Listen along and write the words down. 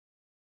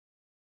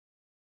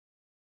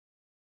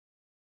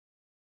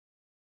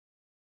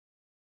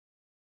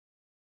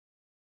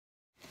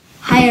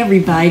Hi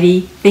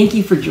everybody, thank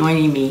you for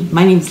joining me.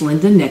 My name is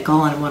Linda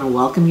Nickel and I want to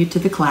welcome you to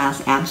the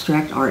class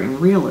Abstract Art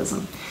and Realism.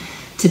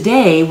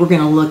 Today we're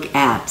going to look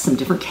at some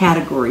different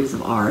categories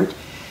of art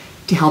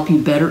to help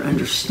you better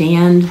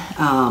understand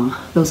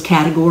those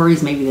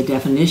categories, maybe the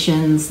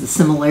definitions, the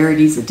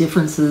similarities, the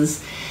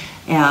differences,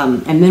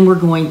 and then we're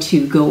going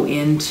to go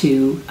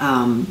into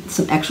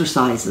some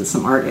exercises,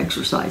 some art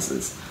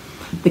exercises.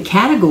 The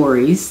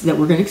categories that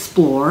we're going to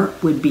explore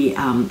would be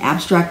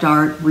abstract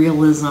art,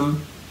 realism,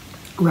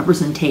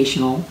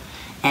 representational,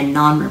 and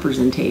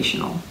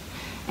non-representational.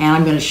 And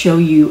I'm going to show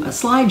you a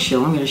slideshow.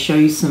 I'm going to show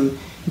you some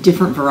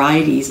different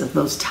varieties of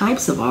those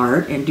types of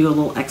art and do a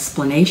little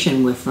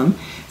explanation with them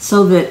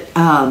so that,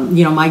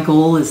 my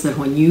goal is that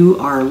when you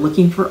are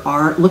looking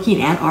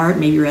at art,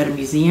 maybe you're at a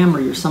museum or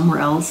you're somewhere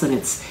else and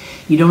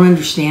you don't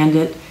understand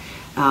it,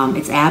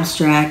 it's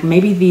abstract,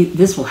 maybe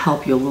this will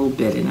help you a little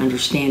bit in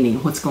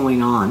understanding what's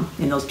going on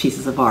in those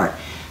pieces of art.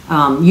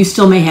 You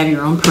still may have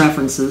your own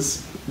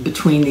preferences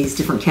between these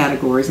different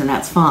categories, and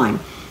that's fine,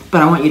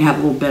 but I want you to have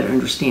a little better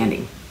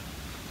understanding.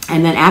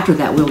 And then after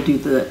that we'll do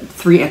the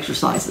 3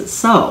 exercises.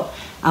 So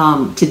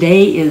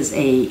today this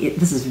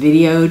is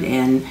videoed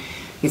and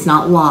it's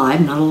not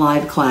live, not a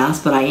live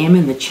class, but I am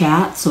in the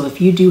chat, so if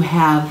you do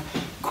have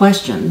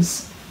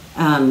questions,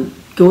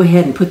 go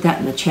ahead and put that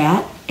in the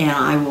chat and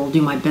I will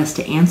do my best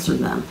to answer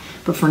them.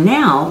 But for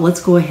now,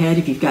 let's go ahead,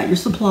 if you've got your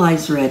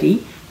supplies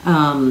ready,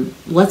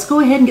 let's go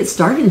ahead and get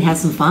started and have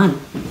some fun.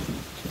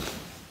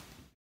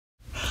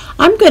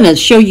 I'm going to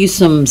show you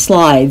some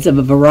slides of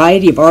a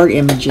variety of art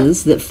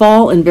images that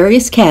fall in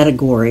various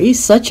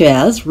categories such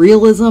as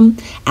realism,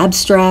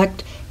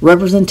 abstract,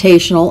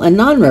 representational, and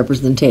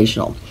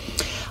non-representational.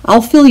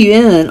 I'll fill you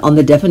in on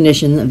the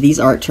definition of these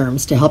art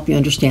terms to help you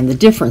understand the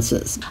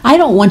differences. I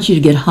don't want you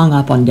to get hung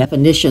up on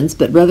definitions,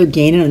 but rather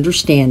gain an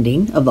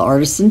understanding of the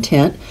artist's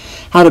intent,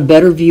 how to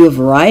better view a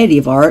variety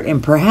of art,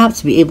 and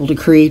perhaps be able to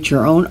create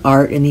your own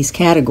art in these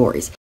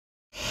categories.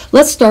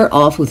 Let's start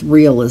off with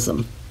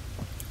realism.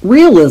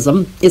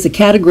 Realism is a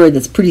category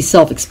that's pretty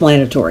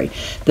self-explanatory.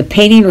 The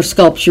painting or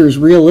sculpture is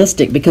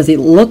realistic because it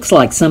looks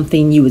like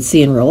something you would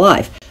see in real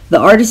life. The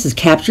artist has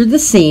captured the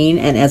scene,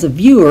 and as a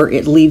viewer,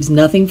 it leaves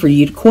nothing for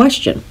you to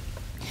question.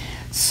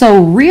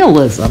 So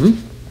realism,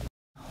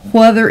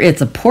 whether it's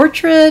a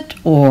portrait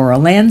or a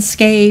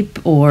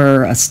landscape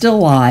or a still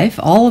life,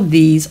 all of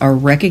these are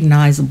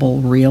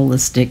recognizable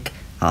realistic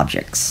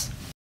objects.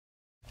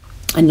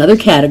 Another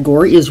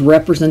category is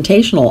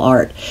representational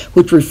art,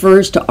 which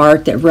refers to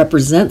art that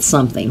represents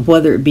something,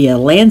 whether it be a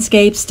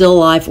landscape, still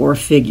life, or a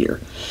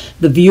figure.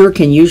 The viewer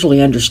can usually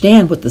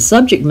understand what the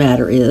subject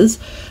matter is,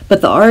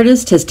 but the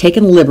artist has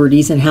taken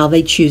liberties in how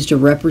they choose to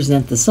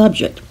represent the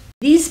subject.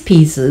 These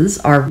pieces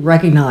are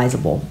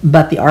recognizable,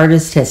 but the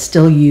artist has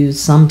still used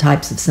some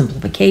types of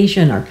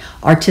simplification or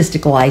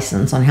artistic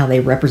license on how they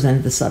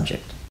represented the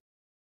subject.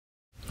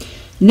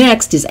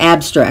 Next is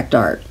abstract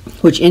art,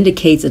 which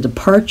indicates a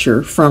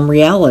departure from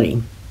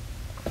reality.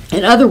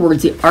 In other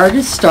words, the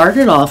artist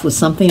started off with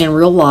something in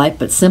real life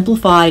but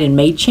simplified and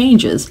made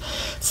changes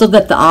so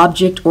that the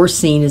object or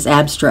scene is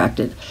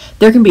abstracted.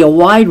 There can be a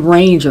wide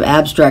range of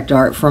abstract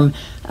art, from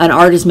an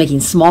artist making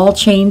small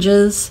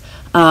changes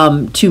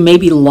to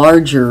maybe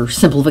larger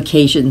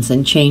simplifications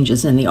and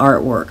changes in the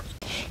artwork.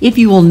 If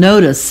you will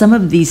notice, some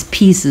of these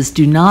pieces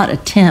do not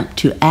attempt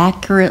to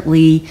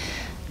accurately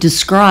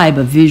describe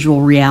a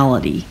visual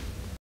reality.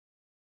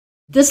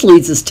 This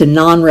leads us to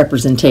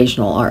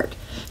non-representational art.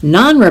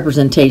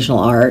 Non-representational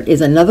art is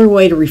another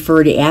way to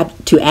refer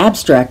to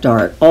abstract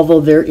art,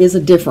 although there is a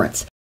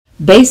difference.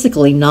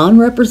 Basically,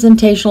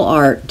 non-representational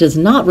art does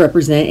not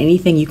represent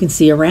anything you can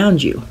see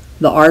around you.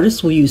 The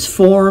artist will use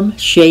form,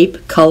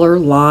 shape, color,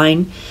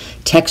 line,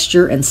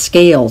 texture, and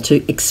scale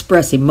to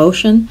express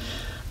emotion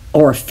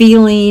or a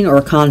feeling or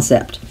a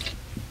concept.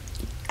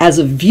 As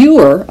a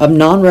viewer of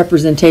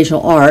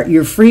non-representational art,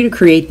 you're free to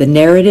create the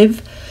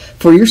narrative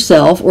for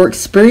yourself or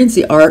experience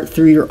the art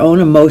through your own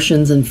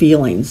emotions and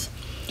feelings.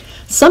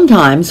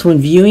 Sometimes when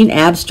viewing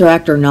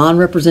abstract or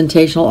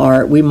non-representational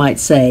art, we might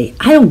say,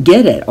 "I don't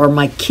get it," or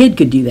 "my kid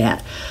could do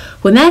that."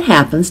 When that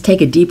happens,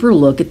 take a deeper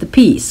look at the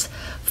piece.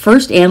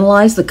 First,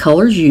 analyze the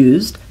colors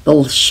used,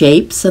 the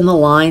shapes and the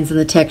lines and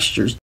the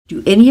textures.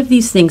 Do any of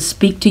these things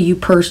speak to you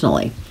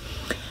personally?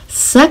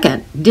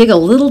 Second, dig a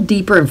little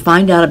deeper and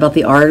find out about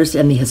the artist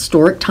and the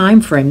historic time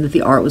frame that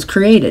the art was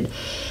created.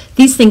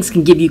 These things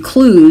can give you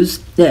clues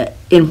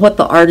in what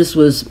the artist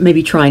was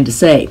maybe trying to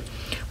say.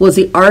 Was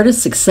the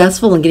artist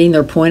successful in getting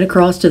their point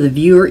across to the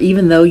viewer,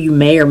 even though you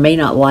may or may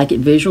not like it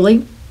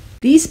visually?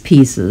 These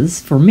pieces,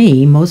 for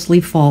me, mostly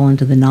fall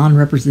into the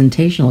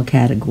non-representational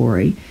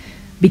category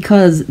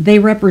because they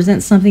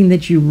represent something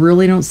that you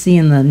really don't see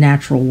in the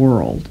natural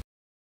world.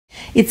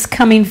 It's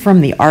coming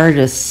from the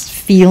artist's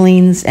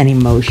feelings and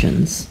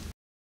emotions.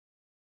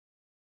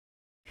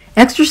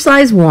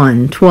 Exercise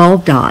 1,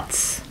 12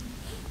 dots.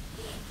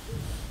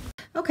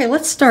 Okay,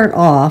 let's start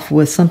off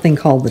with something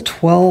called the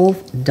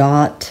 12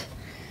 dot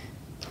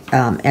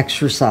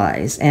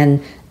exercise.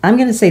 And I'm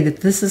going to say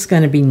that this is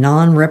going to be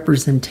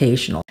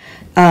non-representational.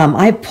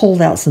 I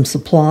pulled out some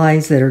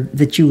supplies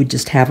that you would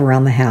just have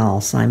around the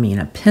house. I mean,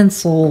 a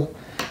pencil,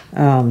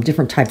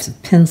 different types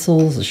of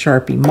pencils, a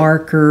Sharpie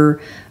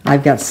marker.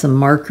 I've got some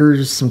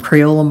markers, some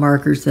Crayola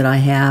markers that I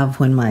have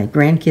when my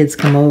grandkids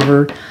come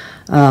over.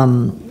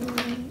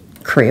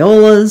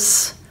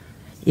 Crayolas.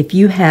 If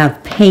you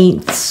have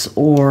paints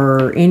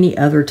or any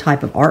other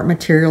type of art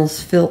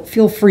materials,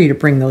 feel free to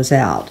bring those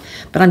out.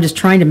 But I'm just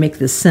trying to make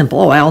this simple.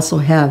 Oh, I also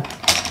have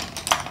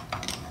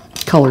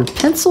colored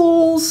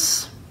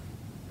pencils.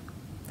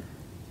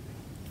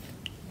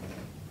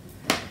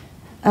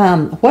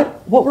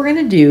 What we're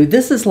going to do,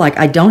 this is like,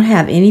 I don't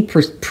have any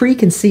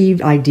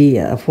preconceived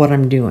idea of what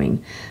I'm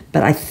doing.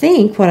 But I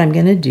think what I'm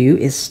going to do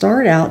is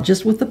start out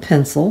just with the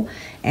pencil,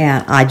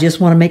 and I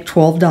just want to make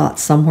 12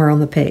 dots somewhere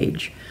on the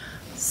page.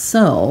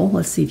 So,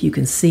 let's see if you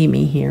can see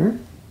me here.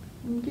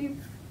 Bloop,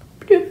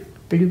 bloop,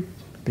 bloop,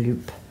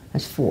 bloop.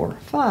 That's 4,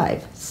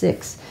 5,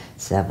 6,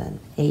 7,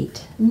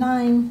 8,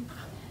 9,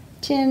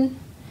 10,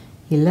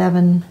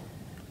 11,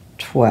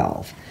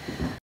 12.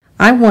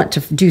 I want to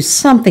do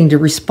something to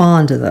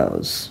respond to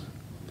those.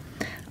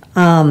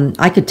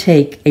 I could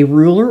take a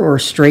ruler or a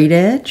straight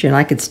edge and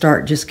I could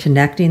start just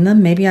connecting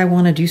them. Maybe I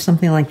want to do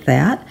something like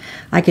that.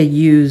 I could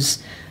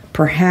use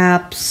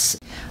perhaps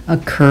a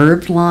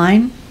curved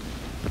line.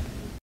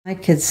 I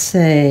could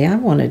say I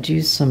want to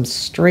do some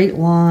straight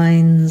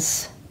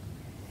lines,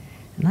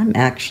 and I'm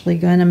actually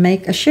going to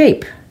make a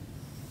shape.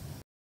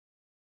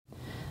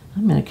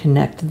 I'm going to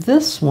connect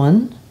this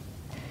one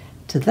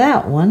to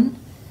that one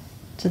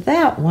to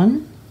that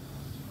one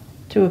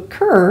to a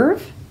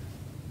curve.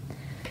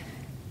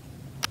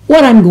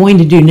 What I'm going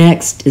to do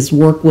next is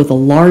work with a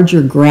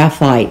larger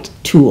graphite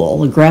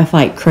tool, a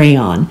graphite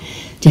crayon,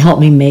 to help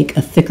me make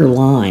a thicker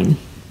line.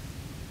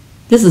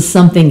 This is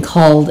something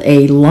called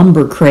a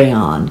lumber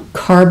crayon,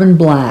 carbon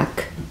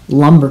black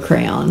lumber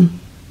crayon.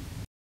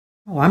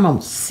 Oh, I'm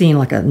almost seeing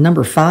like a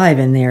number 5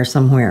 in there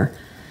somewhere.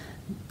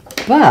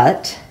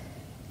 But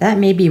that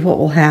may be what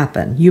will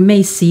happen. You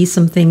may see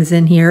some things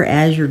in here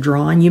as you're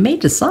drawing. You may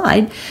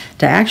decide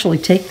to actually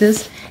take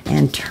this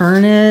and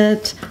turn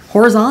it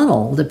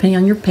horizontal, depending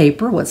on your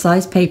paper, what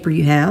size paper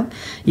you have.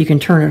 You can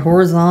turn it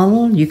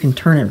horizontal, you can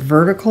turn it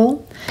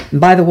vertical.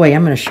 And by the way,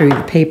 I'm going to show you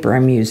the paper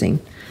I'm using.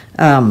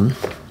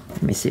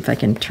 Let me see if I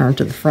can turn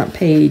to the front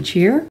page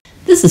here.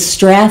 This is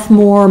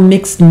Strathmore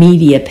mixed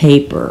media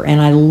paper,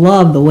 and I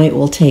love the way it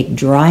will take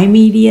dry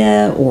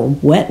media or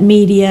wet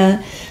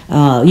media.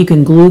 You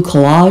can glue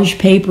collage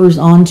papers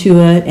onto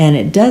it, and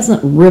it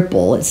doesn't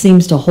ripple. It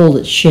seems to hold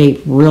its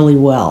shape really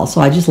well, so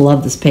I just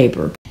love this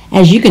paper.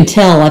 As you can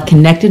tell, I've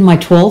connected my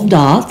 12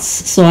 dots,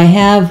 so I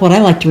have what I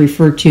like to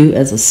refer to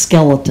as a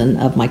skeleton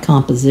of my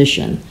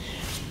composition.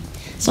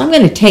 So I'm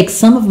going to take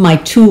some of my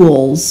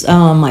tools,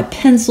 my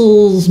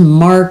pencils,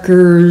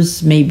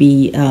 markers,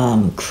 maybe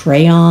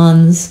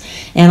crayons,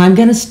 and I'm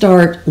going to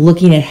start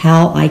looking at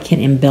how I can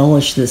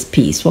embellish this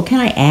piece. What can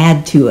I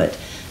add to it?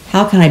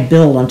 How can I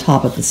build on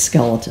top of the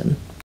skeleton?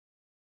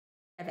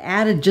 I've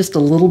added just a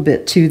little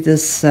bit to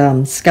this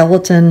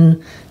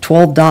skeleton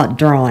 12-dot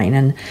drawing.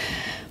 And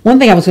one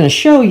thing I was going to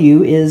show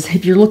you is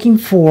if you're looking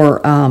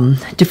for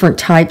different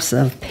types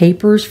of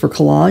papers, for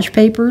collage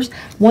papers,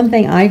 one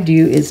thing I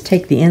do is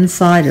take the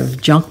inside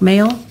of junk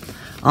mail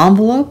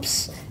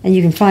envelopes, and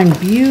you can find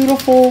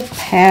beautiful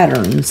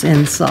patterns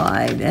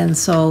inside. And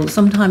so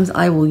sometimes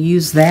I will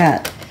use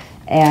that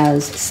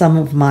as some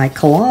of my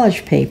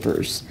collage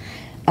papers.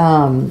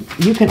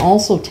 You can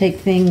also take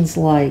things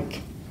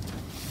like,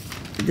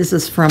 this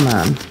is from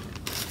a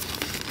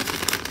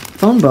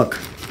phone book,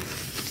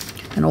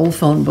 an old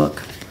phone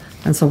book.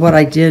 And so what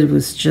I did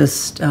was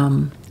just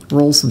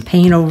roll some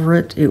paint over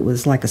it. It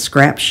was like a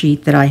scrap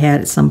sheet that I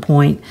had at some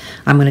point.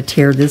 I'm going to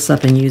tear this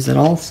up and use it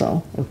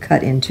also, or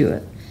cut into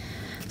it.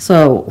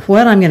 So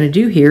what I'm going to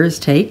do here is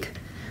take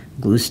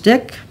glue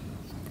stick,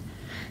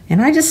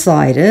 and I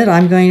decided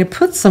I'm going to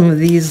put some of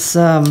these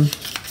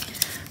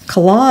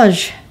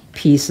collage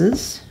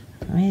pieces.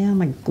 Oh yeah,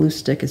 my glue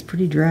stick is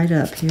pretty dried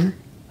up here.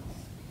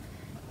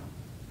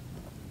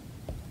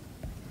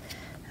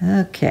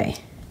 Okay.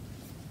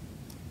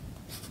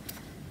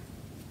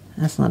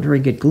 That's not a very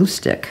good glue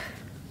stick.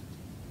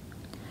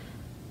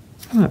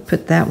 I'm going to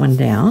put that one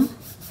down,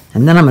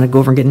 and then I'm going to go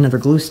over and get another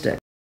glue stick.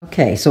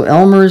 Okay, so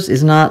Elmer's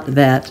is not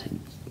that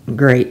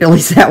great. At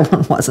least that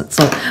one wasn't.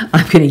 So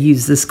I'm going to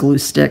use this glue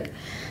stick.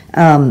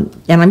 And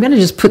I'm going to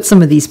just put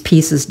some of these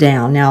pieces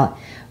down. Now,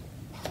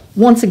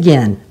 once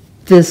again,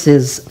 this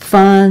is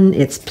fun,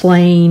 it's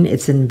plain,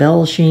 it's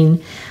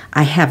embellishing.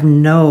 I have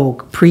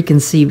no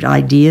preconceived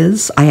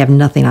ideas. I have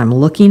nothing I'm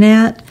looking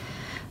at.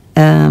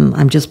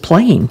 I'm just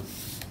playing.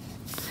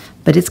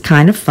 But it's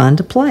kind of fun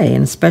to play,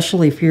 and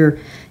especially if you're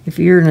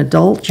an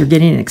adult, you're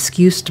getting an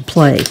excuse to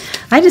play.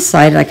 I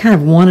decided I kind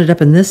of wanted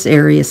up in this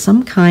area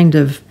some kind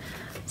of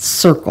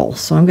circle,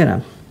 so I'm going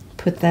to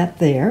put that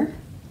there.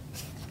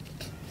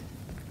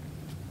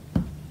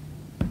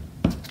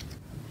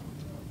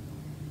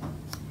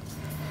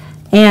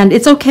 And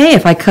it's okay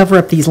if I cover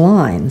up these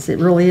lines. It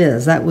really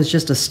is. That was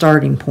just a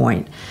starting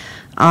point.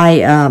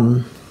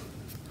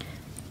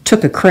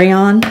 took a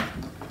crayon.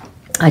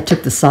 I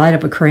took the side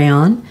of a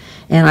crayon,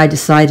 and I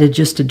decided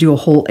just to do a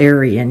whole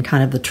area in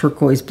kind of the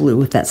turquoise blue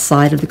with that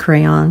side of the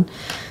crayon.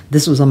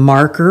 This was a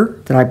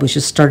marker that I was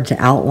just started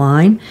to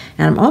outline,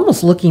 and I'm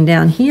almost looking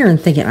down here and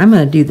thinking I'm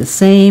going to do the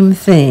same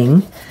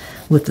thing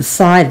with the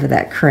side of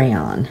that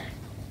crayon,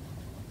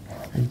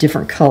 a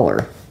different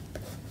color.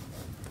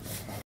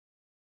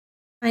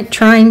 I'm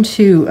trying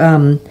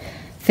to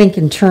think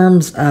in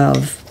terms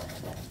of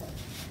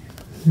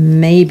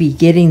maybe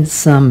getting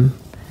some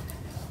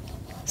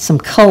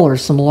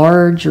colors, some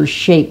larger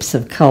shapes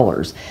of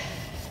colors.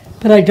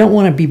 But I don't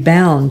want to be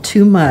bound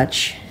too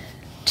much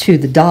to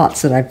the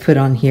dots that I put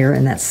on here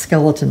and that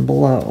skeleton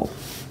below.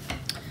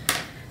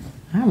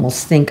 I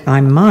almost think I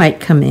might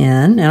come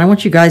in, and I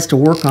want you guys to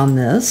work on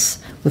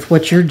this with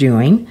what you're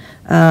doing.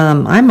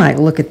 I might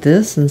look at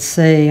this and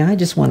say, I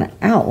just want to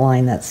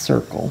outline that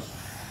circle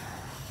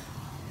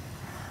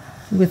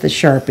with a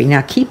Sharpie.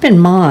 Now keep in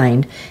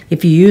mind,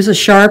 if you use a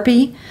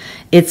Sharpie,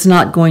 it's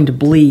not going to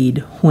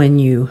bleed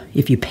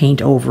if you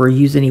paint over or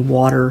use any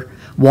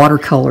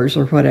watercolors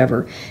or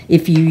whatever.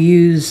 If you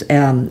use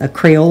a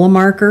Crayola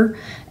marker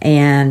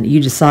and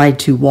you decide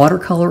to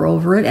watercolor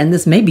over it, and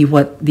this may be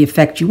what the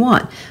effect you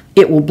want,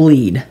 it will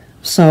bleed.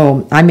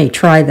 So I may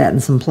try that in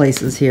some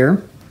places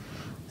here.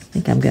 I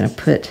think I'm going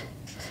to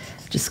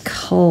just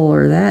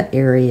color that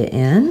area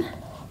in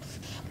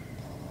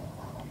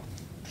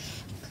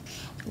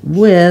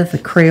with a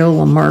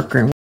Crayola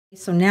marker.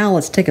 So now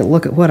let's take a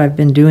look at what I've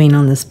been doing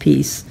on this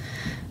piece.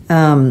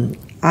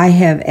 I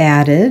have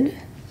added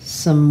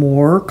some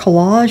more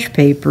collage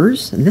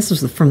papers, and this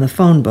was from the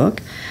phone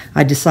book.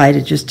 I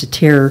decided just to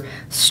tear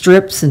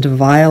strips and to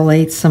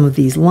violate some of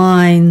these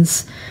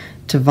lines,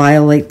 to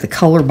violate the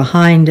color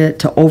behind it,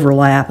 to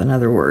overlap, in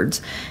other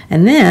words.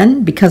 And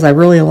then, because I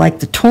really like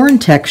the torn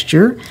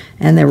texture,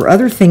 and there were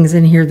other things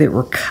in here that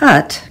were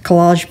cut,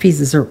 collage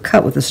pieces that were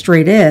cut with a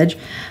straight edge,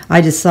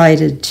 I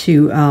decided to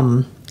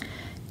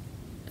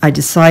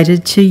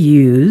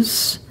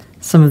use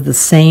some of the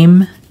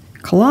same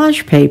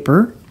collage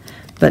paper,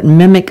 but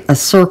mimic a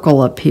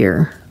circle up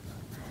here.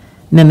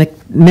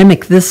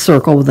 Mimic this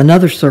circle with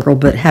another circle,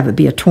 but have it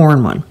be a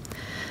torn one.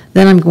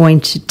 Then I'm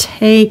going to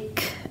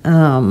take,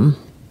 I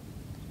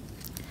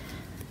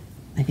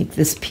think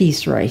this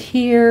piece right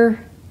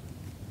here.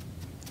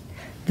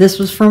 This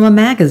was from a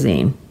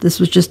magazine. This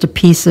was just a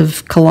piece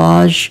of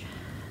collage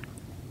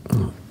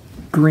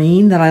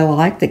green that I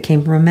liked that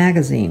came from a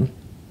magazine.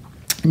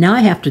 Now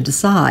I have to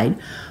decide,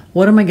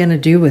 what am I going to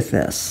do with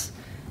this?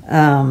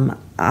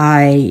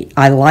 I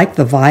like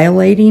the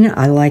violating.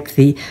 I like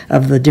the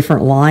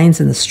different lines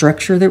and the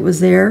structure that was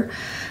there.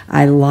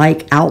 I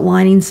like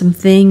outlining some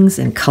things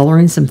and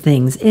coloring some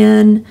things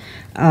in.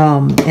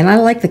 And I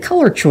like the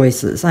color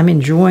choices. I'm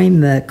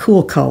enjoying the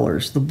cool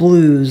colors, the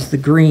blues, the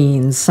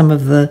greens, some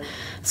of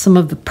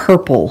the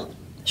purple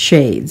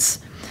shades.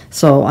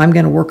 So I'm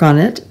going to work on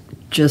it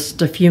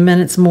just a few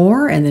minutes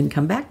more and then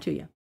come back to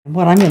you.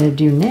 What I'm going to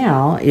do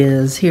now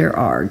is, here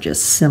are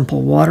just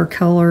simple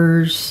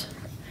watercolors.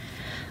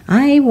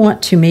 I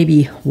want to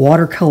maybe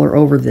watercolor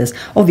over this.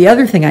 Oh, the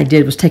other thing I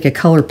did was take a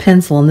color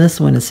pencil on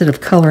this one. Instead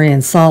of coloring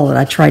in solid,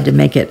 I tried to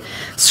make it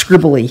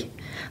scribbly.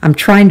 I'm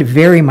trying to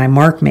vary my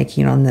mark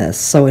making on this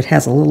so it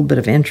has a little bit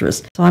of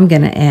interest. So I'm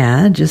going to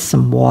add just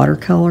some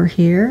watercolor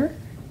here.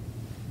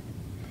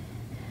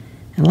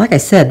 And like I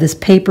said, this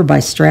paper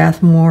by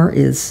Strathmore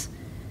is,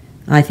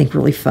 I think,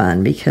 really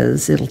fun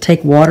because it'll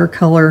take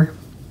watercolor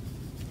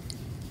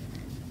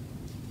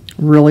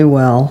really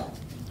well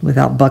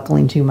without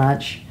buckling too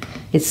much.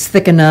 It's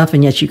thick enough,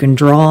 and yet you can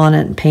draw on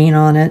it and paint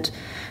on it.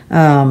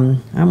 I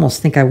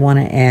almost think I want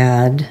to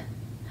add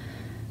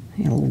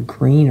a little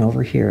green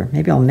over here.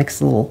 Maybe I'll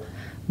mix a little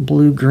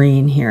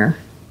blue-green here.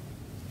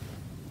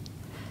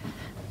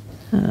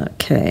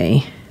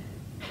 Okay.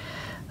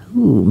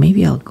 Ooh,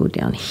 maybe I'll go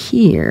down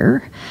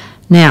here.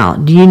 Now,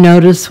 do you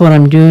notice what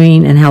I'm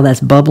doing and how that's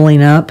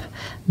bubbling up?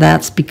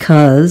 That's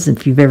because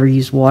if you've ever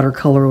used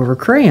watercolor over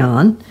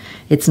crayon,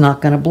 it's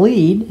not going to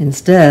bleed.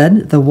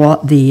 Instead,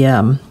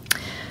 the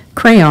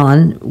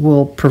crayon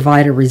will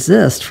provide a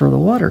resist for the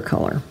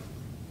watercolor.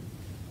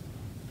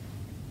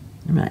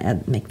 I'm going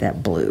to make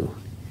that blue.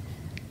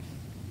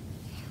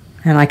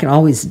 And I can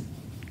always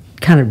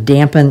kind of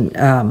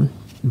dampen,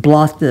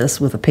 blot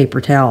this with a paper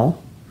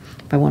towel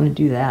if I want to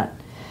do that.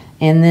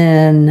 And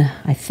then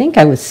I think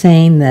I was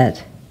saying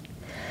that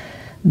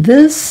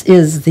this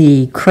is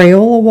the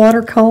Crayola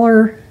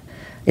watercolor.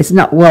 It's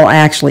not, well,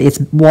 actually, it's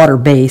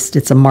water-based.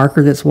 It's a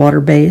marker that's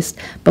water-based.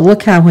 But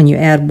look how when you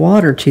add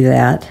water to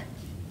that,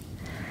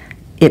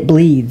 it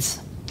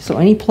bleeds. So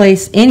any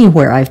place,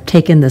 anywhere I've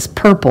taken this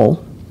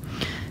purple,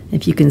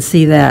 if you can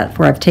see that,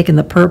 where I've taken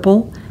the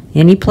purple,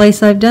 any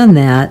place I've done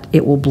that,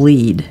 it will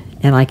bleed.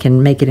 And I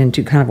can make it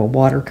into kind of a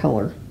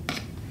watercolor.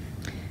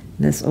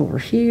 This over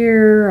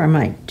here, I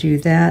might do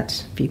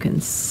that, if you can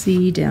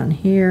see down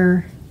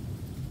here.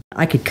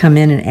 I could come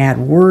in and add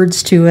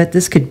words to it.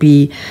 This could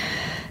be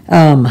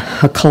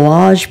a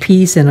collage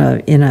piece in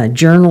a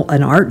journal,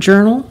 an art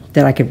journal.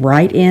 that I could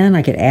write in.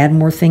 I could add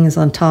more things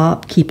on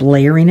top, keep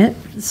layering it.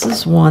 This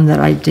is one that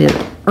I did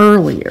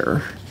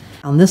earlier.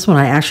 On this one,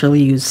 I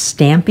actually used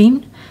stamp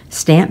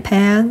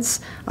pads.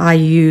 I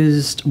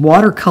used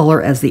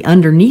watercolor as the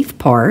underneath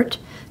part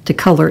to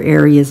color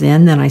areas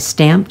in. Then I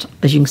stamped,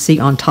 as you can see,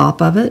 on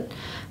top of it.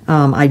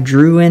 I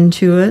drew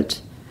into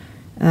it.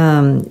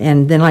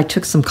 And then I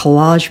took some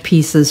collage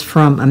pieces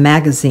from a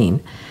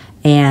magazine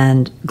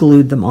and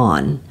glued them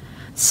on.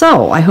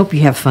 So I hope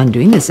you have fun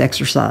doing this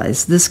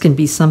exercise. This can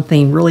be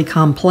something really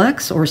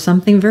complex or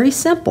something very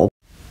simple.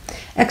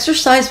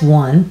 Exercise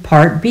 1,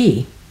 Part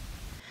B.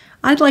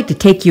 I'd like to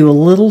take you a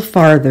little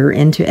farther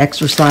into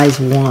Exercise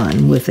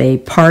 1 with a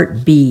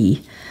Part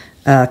B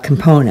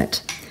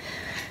component.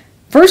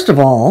 First of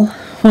all,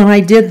 when I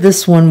did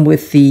this one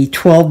with the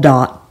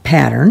 12-dot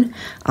pattern,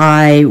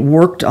 I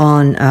worked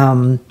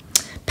on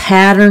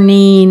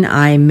patterning,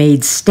 I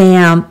made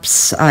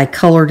stamps, I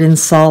colored in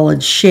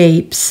solid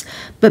shapes.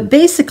 But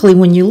basically,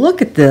 when you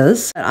look at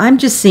this, I'm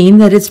just seeing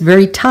that it's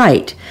very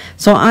tight.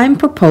 So I'm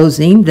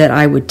proposing that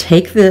I would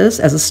take this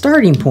as a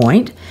starting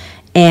point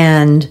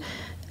and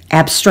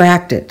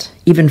abstract it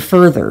even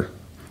further,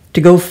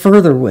 to go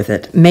further with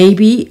it.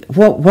 Maybe,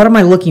 what am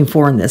I looking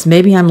for in this?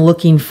 Maybe I'm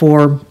looking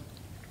for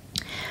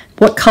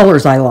what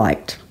colors I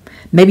liked.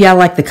 Maybe I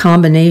like the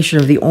combination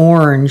of the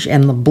orange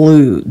and the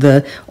blue,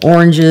 the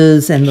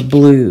oranges and the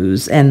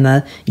blues and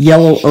the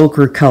yellow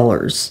ochre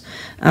colors.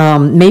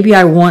 Maybe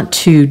I want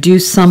to do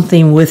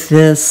something with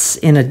this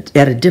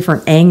at a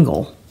different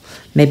angle.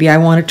 Maybe I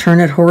want to turn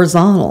it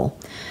horizontal.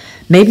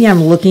 Maybe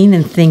I'm looking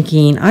and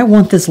thinking, I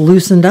want this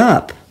loosened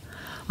up.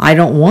 I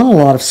don't want a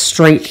lot of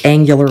straight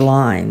angular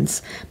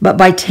lines. But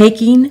by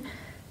taking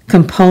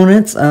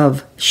components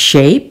of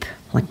shape,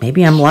 like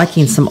maybe I'm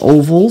liking some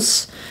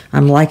ovals,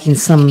 I'm liking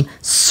some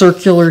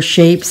circular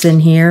shapes in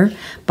here.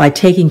 By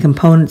taking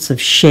components of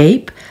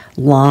shape,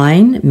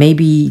 line,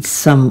 maybe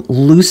some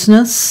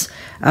looseness,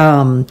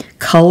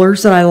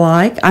 colors that I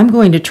like, I'm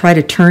going to try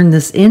to turn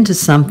this into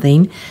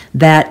something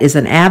that is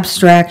an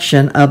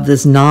abstraction of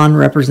this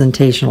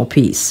non-representational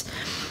piece.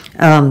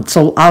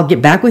 So I'll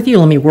get back with you.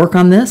 Let me work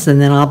on this, and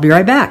then I'll be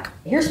right back.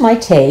 Here's my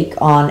take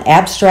on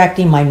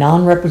abstracting my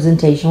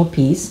non-representational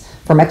piece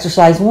from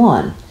Exercise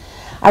 1.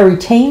 I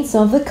retained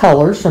some of the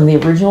colors from the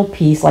original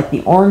piece, like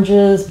the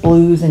oranges,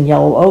 blues, and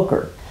yellow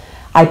ochre.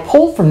 I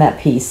pulled from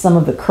that piece some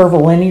of the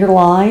curvilinear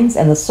lines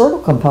and the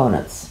circle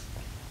components.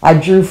 I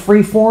drew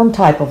free-form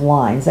type of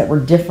lines that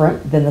were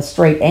different than the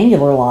straight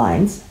angular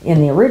lines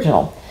in the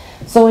original.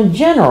 So in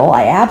general,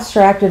 I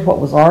abstracted what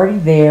was already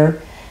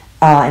there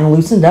and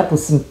loosened up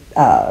with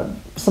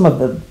some of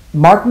the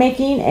mark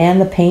making and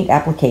the paint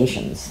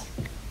applications.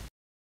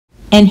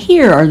 And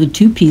here are the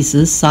two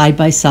pieces side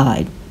by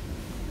side.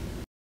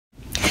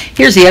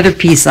 Here's the other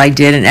piece I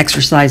did in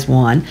Exercise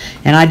 1,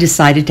 and I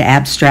decided to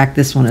abstract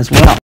this one as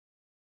well.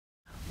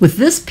 With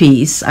this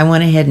piece, I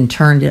went ahead and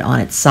turned it on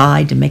its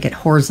side to make it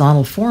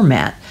horizontal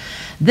format.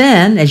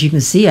 Then, as you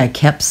can see, I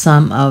kept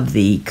some of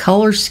the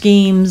color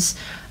schemes,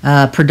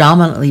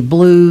 predominantly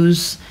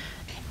blues,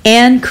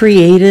 and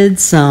created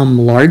some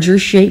larger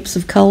shapes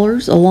of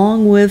colors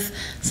along with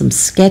some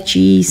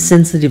sketchy,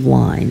 sensitive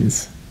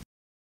lines.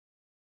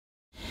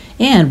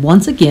 And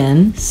once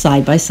again,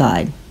 side by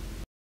side.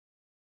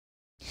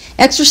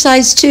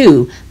 Exercise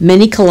 2,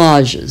 mini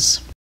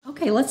collages.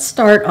 Okay, let's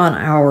start on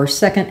our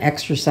second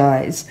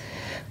exercise.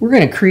 We're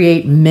going to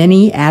create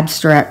many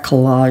abstract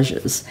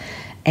collages.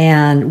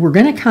 And we're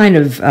going to kind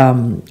of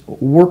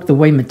work the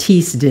way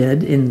Matisse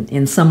did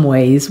in some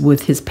ways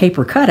with his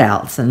paper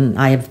cutouts. And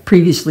I have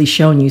previously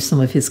shown you some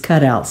of his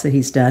cutouts that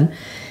he's done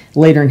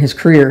later in his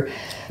career.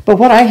 But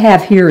what I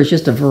have here is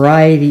just a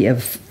variety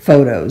of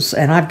photos.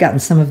 And I've gotten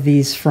some of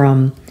these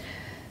from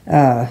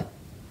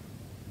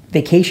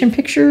vacation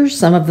pictures.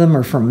 Some of them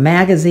are from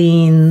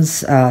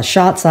magazines,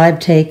 shots I've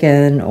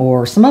taken,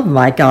 or some of them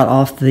I got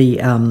off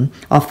the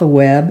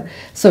web.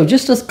 So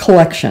just a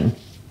collection.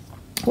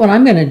 What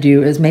I'm going to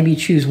do is maybe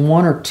choose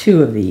one or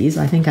two of these.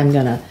 I think I'm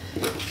going to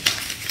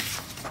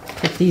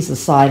put these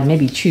aside and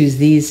maybe choose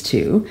these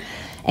two.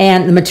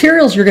 And the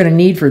materials you're going to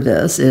need for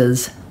this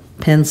is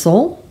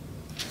pencil,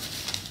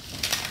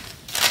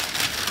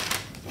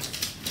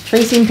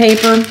 tracing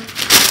paper.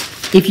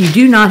 If you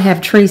do not have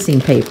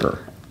tracing paper,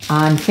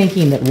 I'm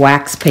thinking that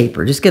wax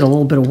paper, just get a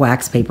little bit of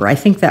wax paper. I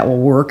think that will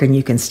work, and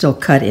you can still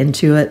cut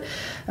into it,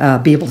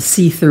 be able to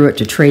see through it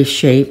to trace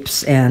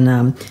shapes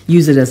and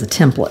use it as a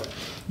template.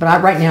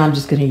 But right now I'm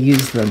just going to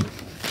use the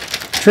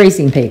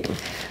tracing paper.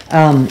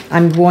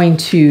 I'm going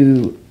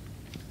to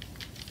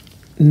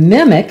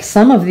mimic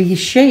some of these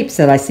shapes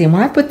that I see. And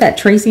when I put that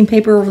tracing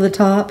paper over the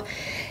top,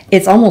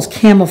 it's almost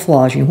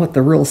camouflaging what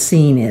the real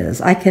scene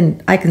is. I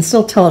can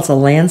still tell it's a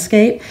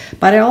landscape,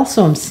 but I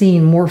also am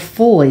seeing more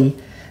fully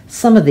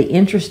some of the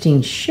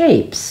interesting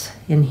shapes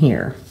in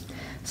here.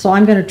 So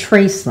I'm going to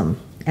trace them,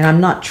 and I'm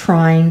not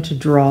trying to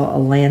draw a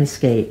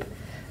landscape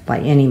by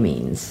any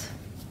means.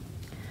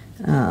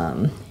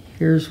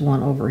 Here's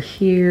one over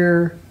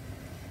here.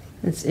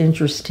 It's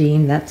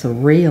interesting. That's a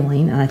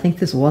railing, and I think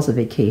this was a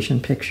vacation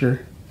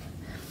picture.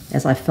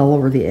 as I fell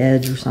over the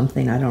edge or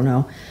something, I don't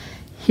know.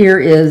 Here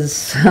is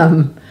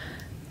some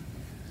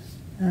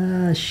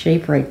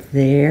shape right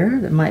there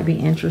that might be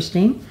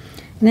interesting.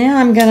 Now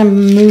I'm going to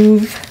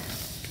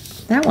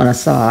move that one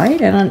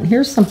aside, and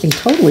here's something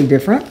totally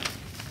different.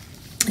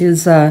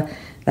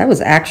 That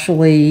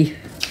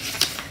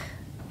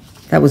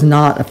was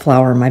not a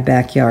flower in my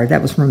backyard.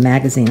 That was from a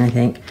magazine, I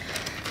think.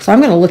 So I'm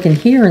going to look in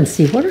here and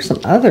see what are some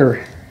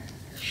other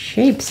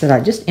shapes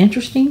that just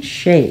interesting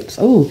shapes.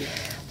 Oh,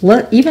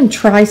 even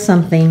try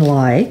something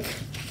like,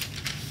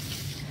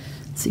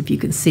 let's see if you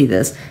can see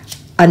this,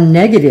 a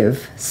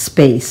negative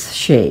space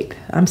shape.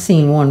 I'm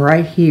seeing one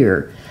right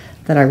here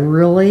that I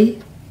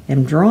really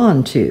am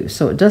drawn to.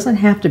 So it doesn't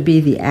have to be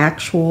the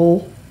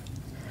actual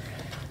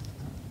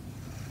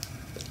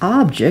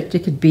object.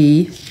 It could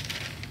be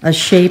a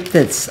shape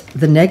that's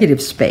the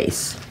negative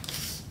space.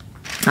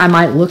 I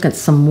might look at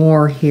some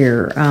more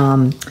here.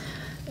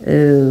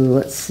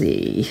 Let's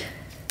see.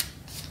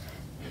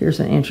 Here's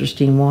an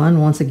interesting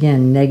one. Once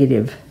again,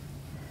 negative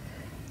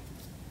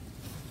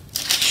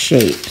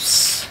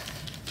shapes.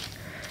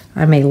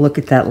 I may look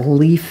at that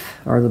leaf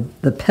or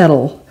the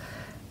petal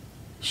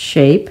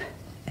shape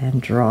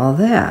and draw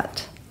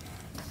that.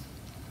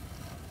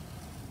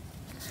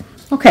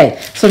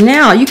 Okay, so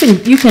now you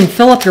can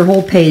fill up your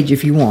whole page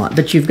if you want,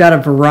 but you've got a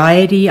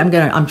variety.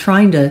 I'm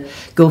trying to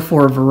go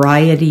for a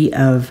variety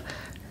of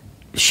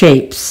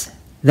shapes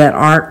that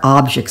aren't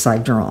objects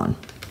I've drawn.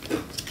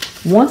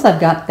 Once I've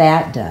got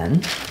that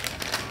done,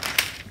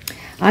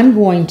 I'm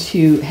going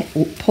to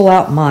pull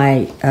out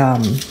my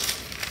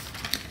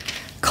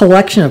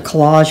collection of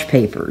collage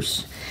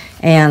papers.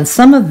 And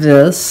some of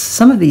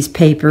these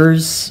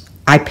papers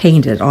I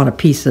painted on a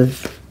piece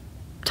of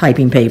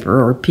typing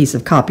paper or a piece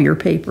of copier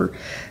paper.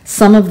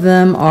 Some of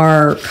them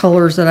are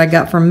colors that I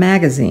got from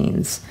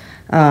magazines.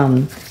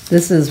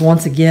 This is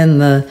once again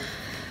the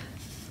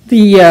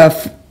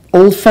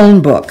old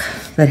phone book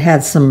that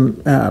had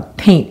some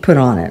paint put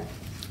on it.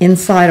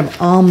 Inside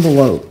of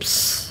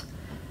envelopes,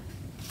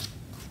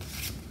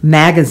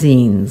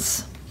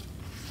 magazines.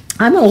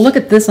 I'm going to look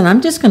at this and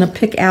I'm just going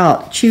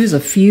to choose a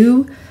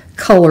few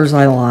colors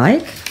I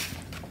like.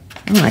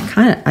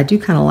 Oh, I do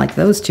kind of like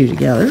those two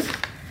together.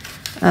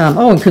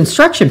 Oh, and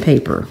construction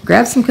paper.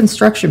 Grab some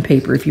construction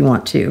paper if you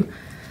want to.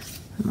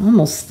 I'm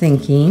almost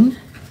thinking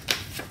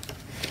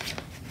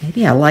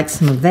maybe I like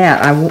some of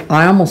that.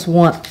 I almost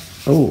want,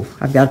 oh,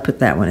 I've got to put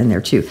that one in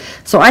there too.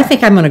 So I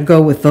think I'm going to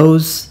go with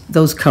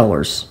those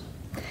colors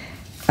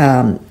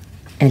and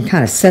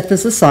kind of set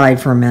this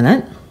aside for a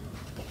minute.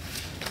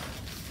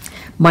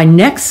 My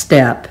next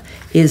step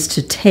is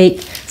to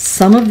take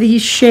some of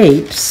these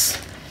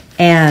shapes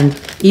and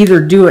either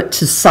do it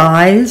to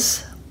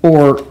size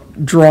or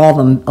draw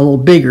them a little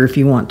bigger if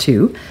you want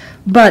to,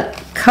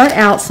 but cut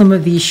out some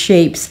of these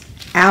shapes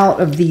out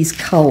of these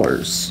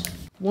colors.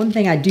 One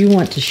thing I do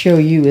want to show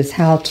you is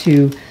how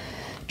to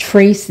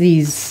trace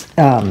these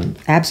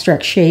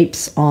abstract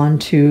shapes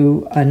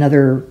onto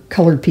another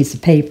colored piece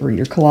of paper,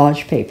 your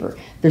collage paper.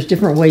 There's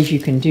different ways you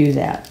can do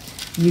that.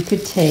 You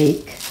could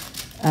take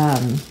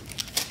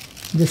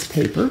this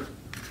paper.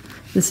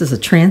 This is a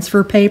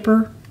transfer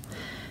paper,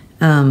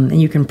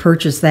 and you can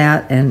purchase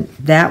that, and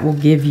that will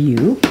give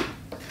you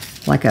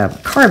like a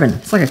carbon.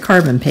 It's like a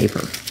carbon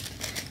paper.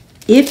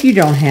 If you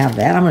don't have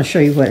that, I'm going to show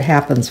you what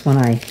happens when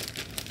I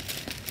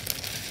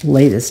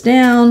lay this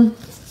down.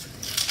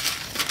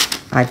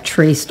 I've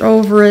traced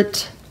over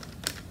it,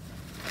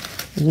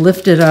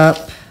 lift it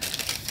up,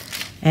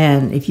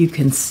 and if you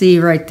can see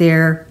right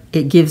there,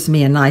 it gives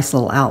me a nice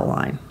little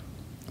outline.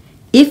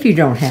 If you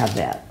don't have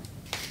that,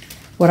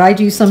 what I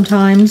do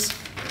sometimes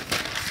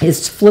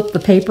is flip the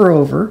paper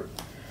over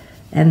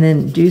and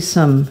then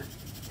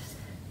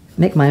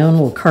make my own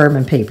little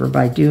carbon paper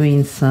by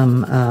doing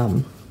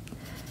some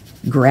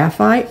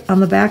graphite on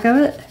the back of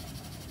it.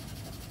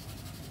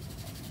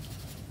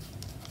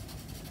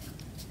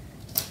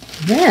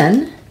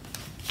 Then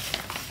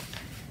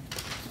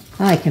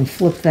I can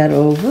flip that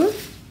over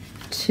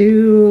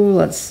to,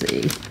 let's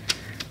see,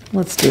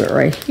 let's do it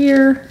right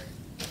here.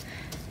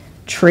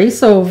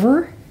 Trace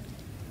over.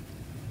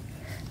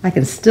 I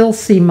can still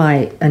see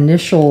my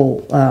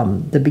initial,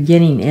 the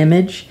beginning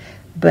image,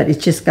 but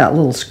it's just got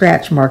little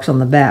scratch marks on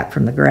the back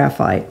from the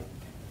graphite.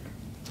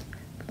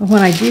 But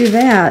when I do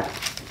that,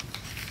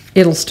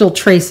 it'll still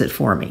trace it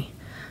for me.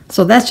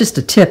 So that's just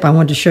a tip. I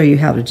wanted to show you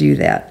how to do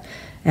that.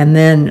 And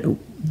then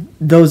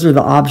those are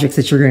the objects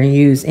that you're going to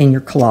use in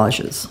your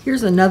collages.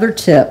 Here's another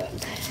tip.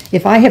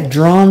 If I have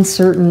drawn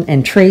certain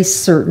and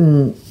traced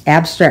certain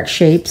abstract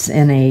shapes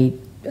in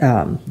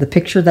the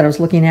picture that I was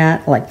looking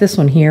at, like this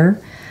one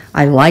here,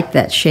 I like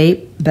that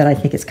shape, but I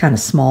think it's kind of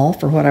small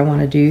for what I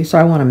want to do, so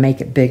I want to make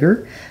it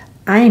bigger.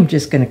 I am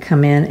just going to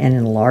come in and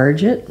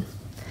enlarge it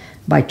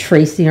by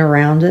tracing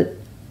around it,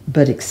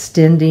 but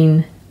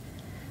extending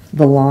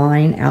the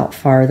line out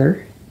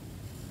farther.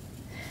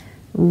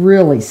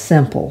 Really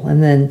simple.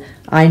 And then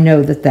I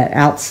know that that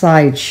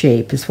outside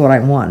shape is what I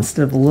want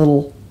instead of a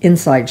little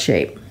inside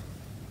shape.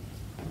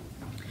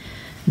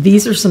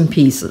 These are some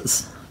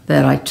pieces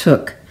that I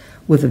took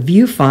with a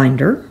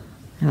viewfinder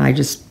and I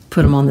just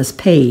put them on this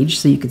page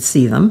so you could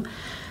see them.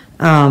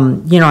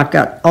 You know, I've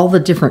got all the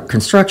different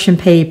construction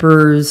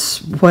papers,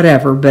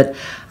 whatever, but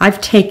I've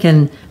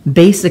taken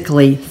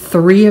basically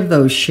 3 of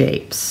those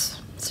shapes.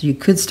 So you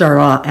could start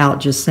out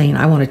just saying,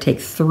 I want to take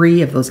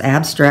 3 of those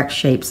abstract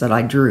shapes that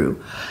I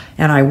drew,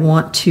 and I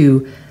want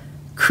to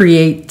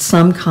create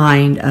some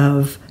kind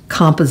of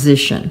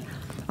composition.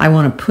 I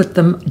want to put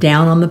them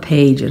down on the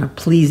page in a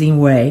pleasing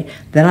way.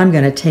 Then I'm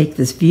going to take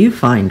this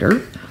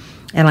viewfinder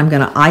and I'm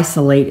going to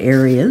isolate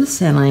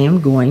areas, and I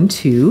am going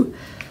to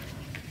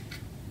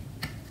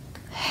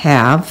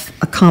have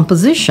a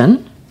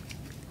composition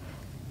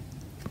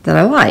that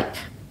I like.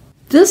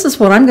 This is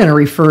what I'm going to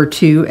refer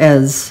to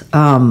as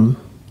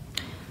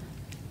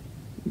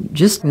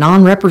just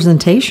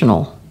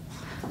non-representational,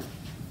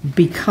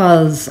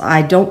 because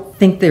I don't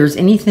think there's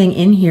anything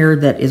in here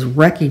that is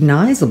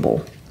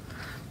recognizable.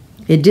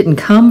 It didn't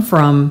come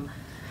from,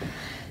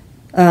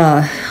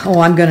 oh,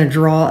 I'm going to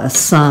draw a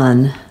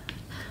sun,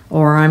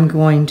 or I'm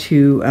going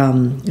to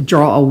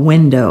draw a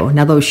window.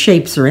 Now those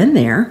shapes are in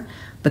there,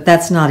 but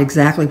that's not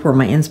exactly where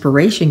my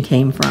inspiration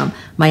came from.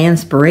 My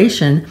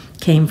inspiration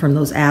came from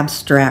those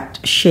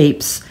abstract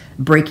shapes,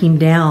 breaking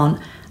down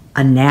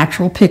a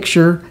natural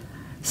picture,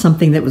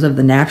 something that was of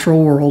the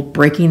natural world,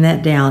 breaking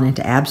that down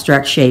into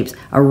abstract shapes,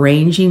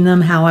 arranging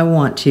them how I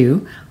want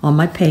to on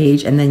my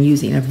page, and then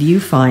using a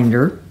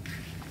viewfinder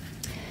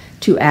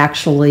to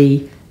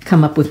actually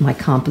come up with my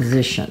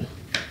composition.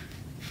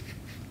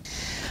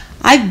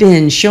 I've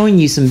been showing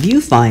you some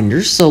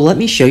viewfinders, so let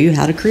me show you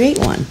how to create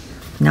one.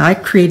 Now I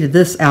created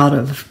this out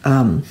of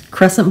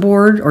crescent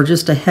board or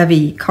just a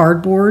heavy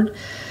cardboard,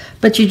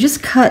 but you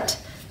just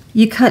cut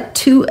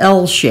 2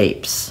 L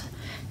shapes,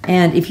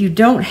 and if you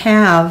don't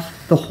have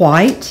the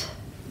white,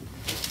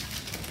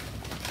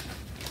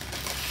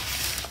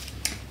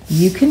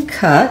 you can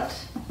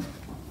cut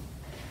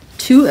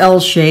 2 L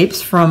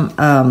shapes from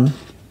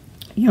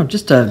you know,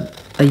 just a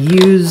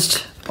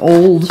used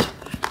old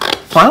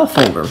file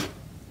folder.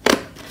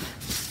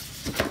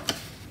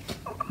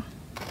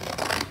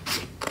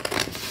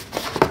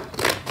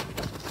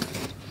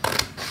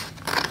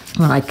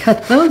 When I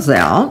cut those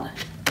out,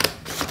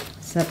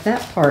 set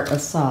that part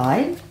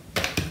aside.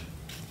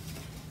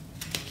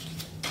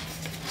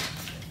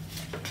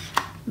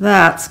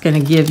 That's going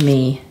to give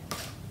me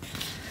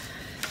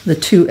the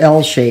 2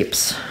 L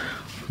shapes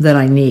that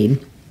I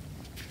need.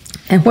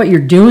 And what you're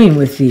doing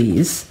with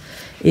these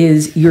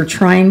is you're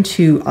trying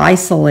to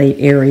isolate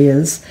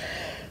areas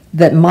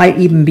that might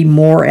even be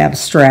more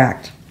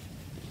abstract.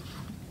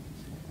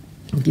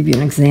 I'll give you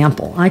an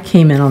example. I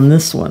came in on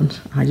this one.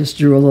 I just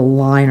drew a little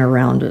line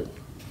around it.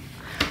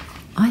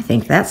 I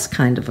think that's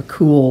kind of a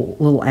cool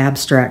little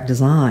abstract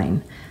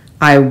design.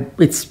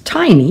 It's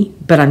tiny,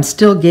 but I'm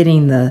still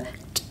getting the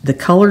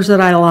colors that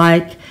I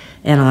like,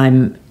 and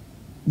I'm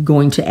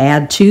going to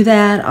add to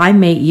that. I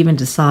may even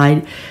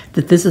decide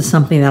that this is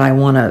something that I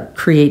want to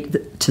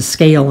create to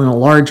scale in a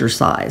larger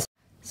size.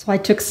 So I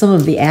took some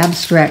of the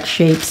abstract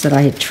shapes that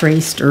I had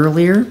traced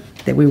earlier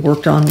that we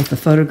worked on with the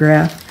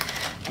photograph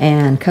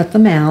and cut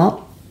them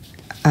out,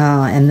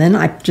 and then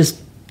I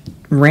just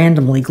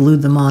randomly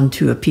glued them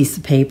onto a piece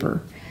of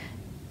paper.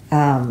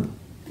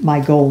 My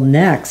goal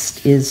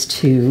next is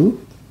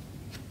to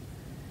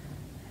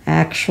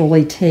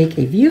actually take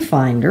a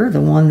viewfinder,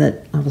 the one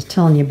that I was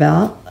telling you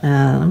about.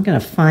 I'm going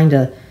to find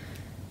an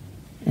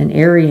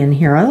area in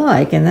here I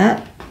like, and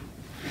that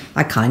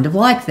I kind of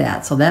like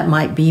that. So that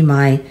might be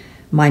my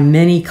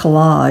mini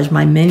collage,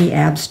 my mini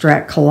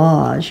abstract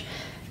collage.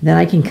 Then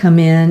I can come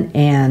in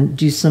and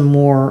do some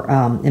more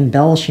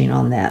embellishing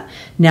on that.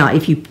 Now,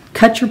 if you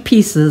cut your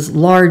pieces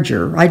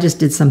larger, I just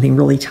did something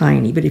really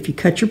tiny, but if you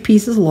cut your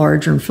pieces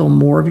larger and fill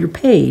more of your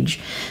page,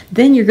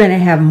 then you're going to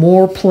have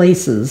more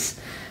places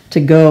to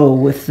go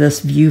with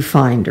this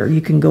viewfinder. You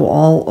can go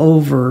all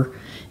over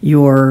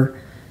your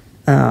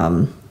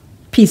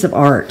piece of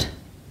art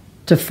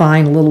to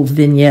find little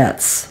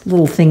vignettes,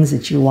 little things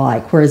that you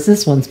like. Whereas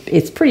this one's,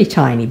 it's pretty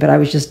tiny, but I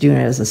was just doing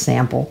it as a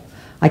sample.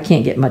 I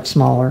can't get much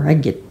smaller. I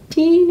get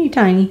teeny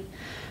tiny.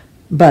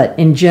 But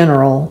in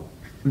general,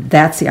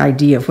 that's the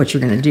idea of what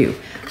you're going to do.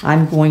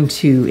 I'm going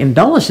to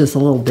embellish this a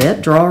little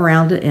bit, draw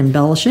around it,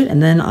 embellish it,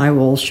 and then I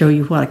will show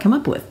you what I come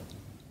up with.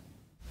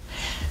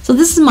 So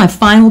this is my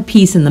final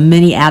piece in the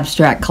mini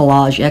abstract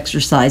collage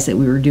exercise that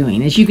we were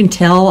doing. As you can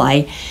tell,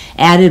 I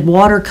added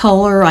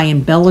watercolor, I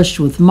embellished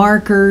with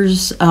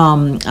markers,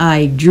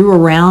 I drew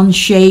around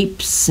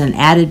shapes and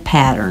added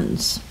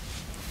patterns.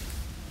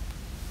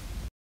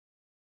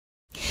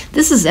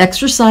 This is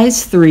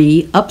exercise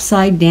 3,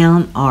 upside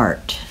down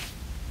art.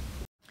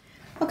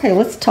 Okay,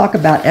 let's talk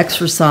about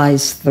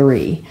exercise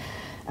 3.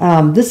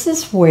 This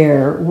is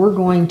where we're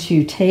going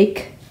to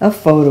take a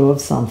photo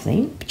of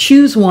something,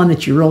 choose one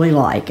that you really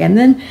like, and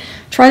then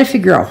try to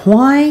figure out,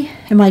 why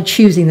am I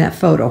choosing that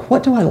photo?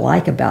 What do I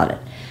like about it?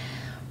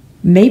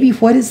 Maybe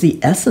what is the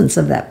essence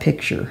of that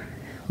picture?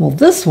 Well,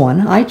 this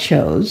one I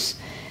chose,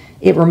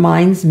 it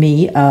reminds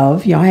me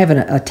of, I have an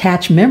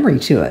attached memory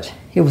to it.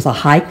 It was a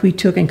hike we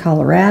took in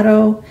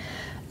Colorado.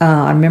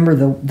 I remember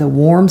the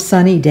warm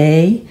sunny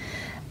day.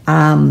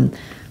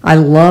 I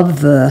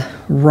love the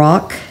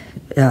rock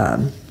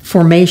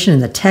formation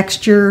and the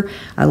texture.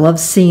 I love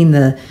seeing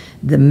the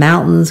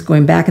mountains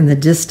going back in the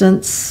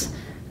distance.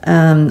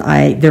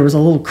 There was a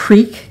little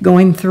creek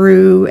going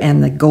through,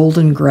 and the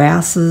golden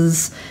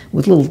grasses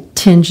with little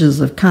tinges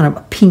of kind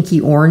of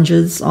pinky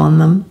oranges on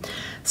them.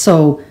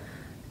 So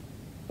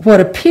what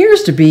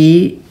appears to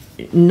be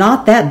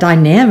not that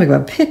dynamic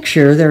of a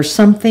picture, there's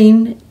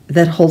something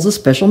that holds a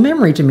special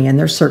memory to me, and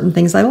there's certain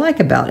things I like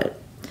about it.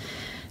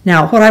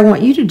 Now, what I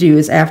want you to do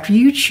is, after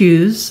you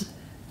choose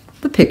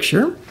the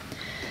picture,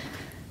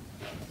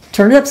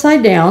 turn it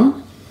upside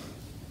down.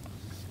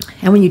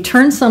 And when you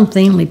turn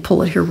something, let me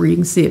pull it here where you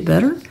can see it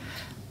better.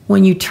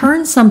 When you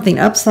turn something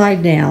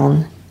upside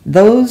down,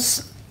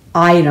 those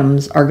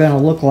items are going to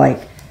look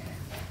like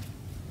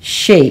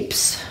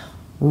shapes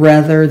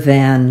rather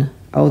than,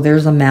 oh,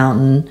 there's a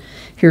mountain,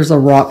 here's a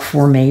rock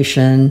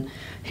formation,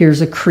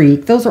 here's a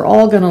creek. Those are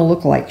all going to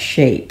look like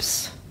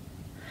shapes.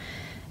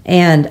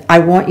 And I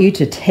want you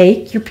to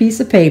take your piece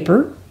of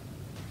paper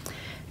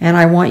and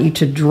I want you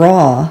to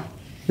draw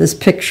this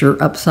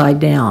picture upside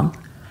down.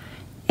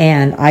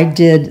 And I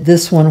did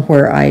this one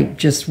where I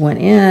just went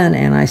in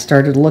and I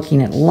started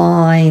looking at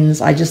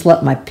lines. I just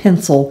let my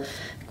pencil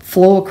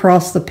flow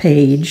across the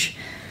page.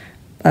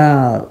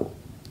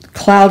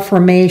 Cloud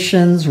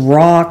formations,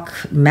 rock,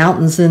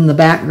 mountains in the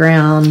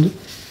background.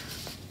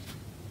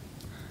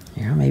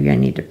 Yeah, maybe I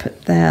need to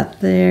put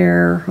that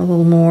there a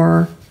little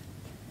more.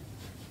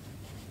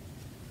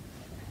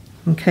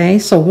 Okay,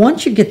 so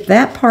once you get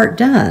that part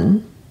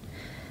done,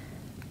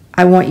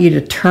 I want you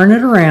to turn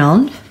it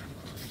around.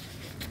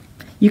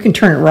 You can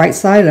turn it right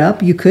side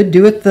up. You could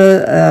do it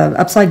the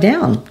upside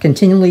down,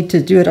 continually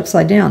to do it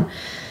upside down.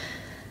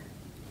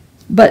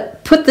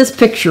 But put this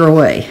picture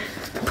away.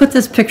 Put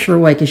this picture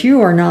away, because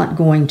you are not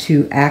going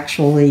to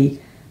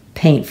actually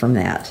paint from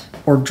that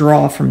or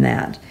draw from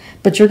that.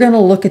 But you're going to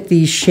look at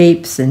these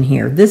shapes in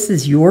here. This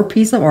is your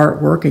piece of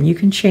artwork, and you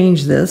can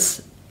change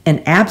this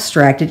and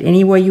abstract it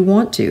any way you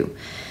want to.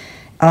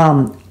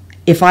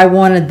 If I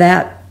wanted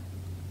that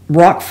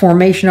rock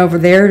formation over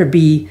there to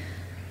be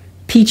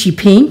peachy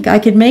pink, I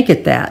could make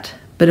it that.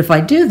 But if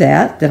I do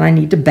that, then I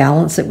need to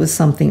balance it with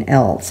something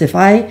else. If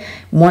I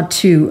want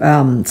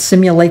to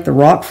simulate the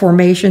rock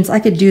formations, I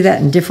could do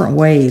that in different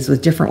ways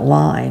with different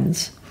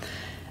lines.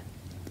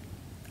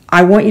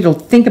 I want you to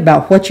think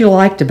about what you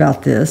liked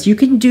about this. You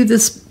can do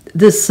this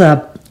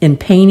in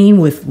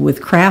painting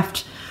with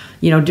craft,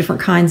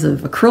 different kinds of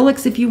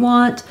acrylics if you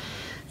want.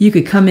 You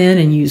could come in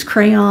and use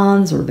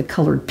crayons or the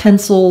colored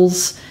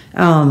pencils.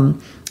 I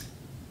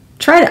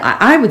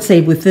would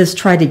say with this,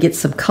 try to get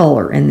some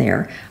color in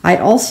there.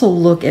 I'd also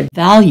look at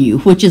value,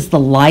 which is the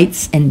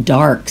lights and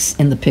darks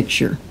in the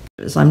picture.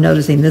 So I'm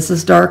noticing this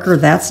is darker,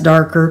 that's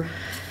darker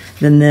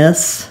than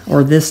this,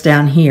 or this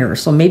down here.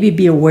 So maybe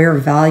be aware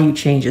of value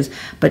changes,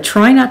 but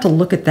try not to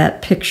look at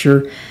that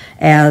picture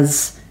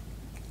as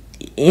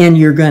in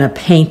you're going to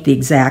paint the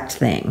exact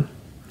thing.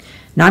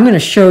 Now I'm going to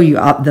show you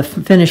the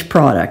finished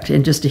product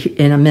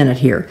in a minute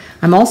here.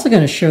 I'm also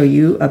going to show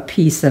you a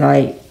piece that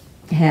I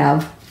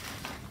have.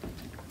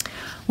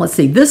 Let's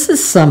see, this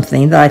is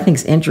something that I think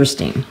is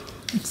interesting.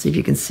 Let's see if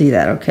you can see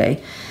that,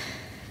 okay.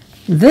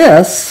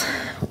 This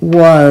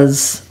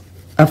was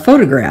a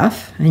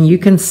photograph, and you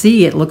can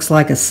see it looks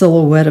like a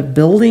silhouette of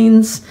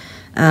buildings,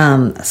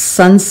 a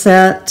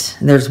sunset,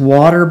 there's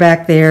water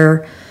back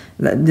there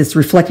that's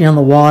reflecting on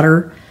the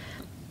water.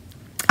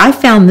 I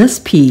found this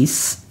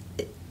piece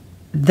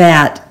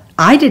that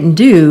I didn't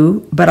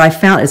do, but I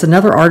found it's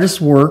another artist's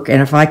work,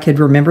 and if I could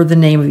remember the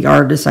name of the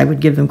artist, I would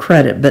give them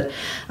credit. But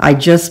I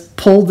just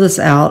pulled this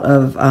out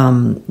of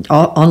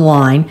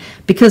online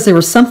because there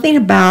was something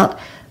about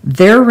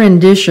their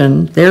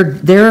rendition,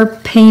 their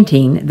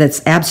painting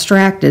that's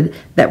abstracted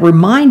that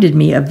reminded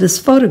me of this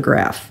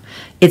photograph.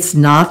 It's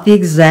not the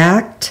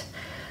exact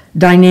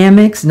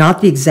dynamics,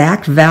 not the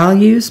exact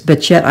values,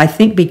 but yet I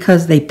think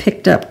because they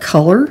picked up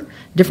color,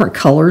 different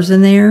colors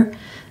in there,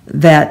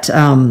 that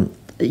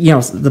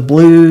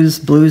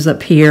the blues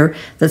up here,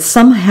 that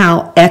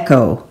somehow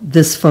echo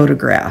this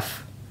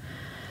photograph.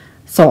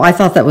 So I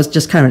thought that was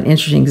just kind of an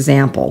interesting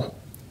example.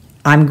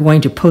 I'm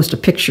going to post a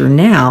picture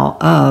now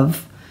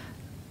of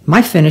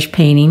my finished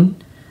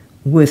painting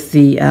with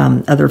the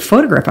other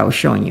photograph I was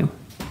showing you.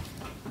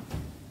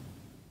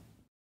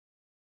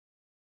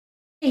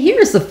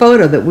 Here's the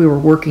photo that we were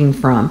working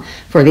from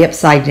for the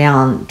upside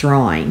down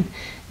drawing.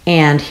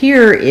 And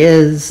here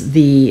is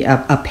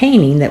a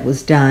painting that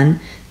was done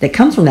that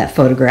comes from that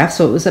photograph,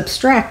 so it was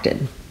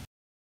abstracted.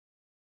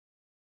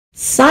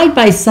 Side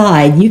by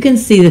side, you can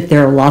see that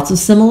there are lots of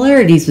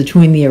similarities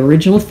between the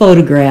original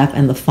photograph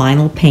and the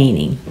final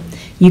painting.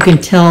 You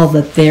can tell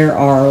that there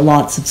are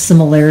lots of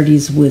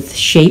similarities with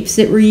shapes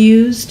that were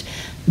used,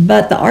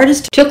 but the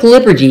artist took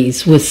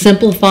liberties with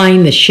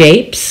simplifying the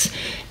shapes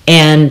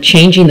and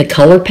changing the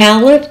color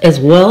palette, as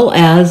well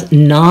as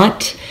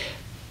not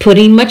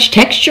putting much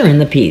texture in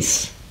the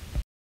piece.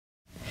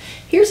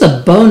 Here's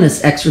a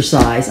bonus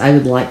exercise I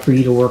would like for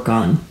you to work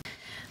on.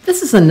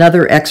 This is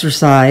another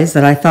exercise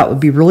that I thought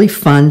would be really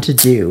fun to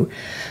do.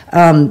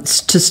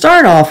 To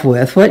start off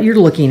with, what you're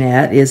looking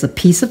at is a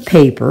piece of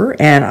paper,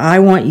 and I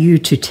want you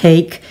to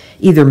take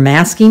either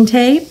masking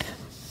tape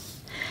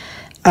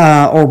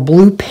or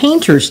blue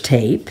painter's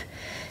tape.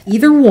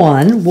 Either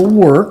one will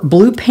work.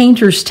 Blue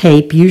painter's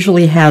tape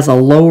usually has a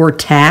lower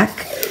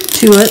tack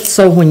to it,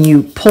 so when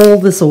you pull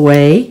this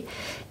away,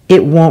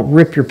 it won't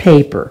rip your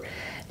paper.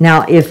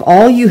 Now, if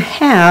all you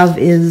have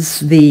is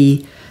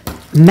the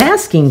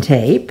masking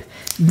tape,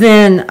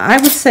 then I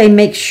would say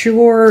make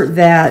sure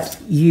that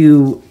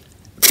you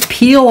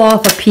peel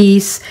off a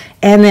piece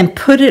and then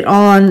put it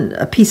on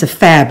a piece of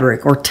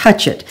fabric or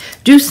touch it.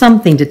 Do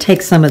something to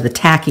take some of the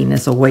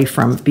tackiness away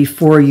from it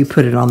before you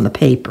put it on the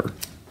paper.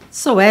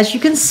 So as you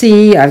can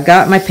see, I've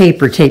got my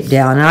paper tape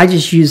down, and I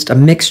just used a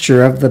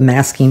mixture of the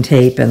masking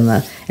tape and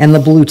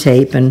the blue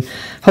tape, and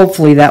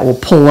hopefully that will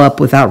pull up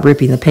without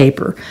ripping the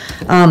paper.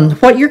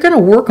 What you're going to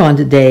work on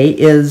today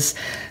is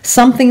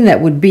something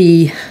that would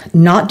be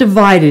not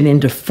divided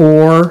into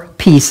 4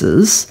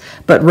 pieces,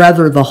 but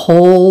rather the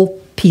whole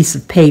piece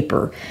of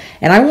paper.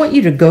 And I want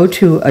you to go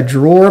to a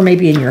drawer,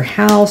 maybe in your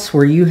house,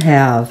 where you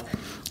have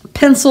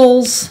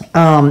pencils,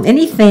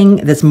 anything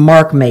that's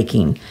mark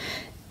making.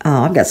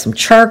 I've got some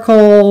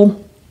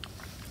charcoal,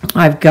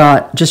 I've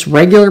got just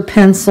regular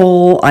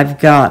pencil, I've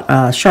got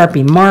a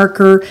Sharpie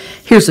marker,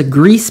 here's a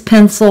grease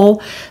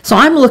pencil. So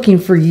I'm looking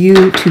for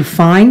you to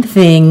find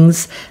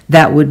things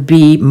that would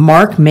be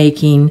mark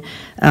making,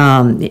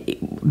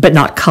 but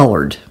not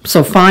colored.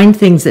 So find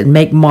things that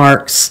make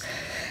marks,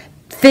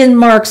 thin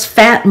marks,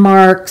 fat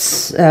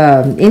marks,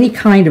 any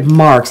kind of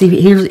marks.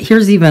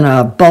 Here's even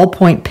a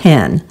ballpoint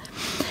pen.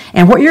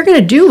 And what you're going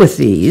to do with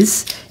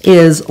these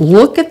is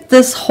look at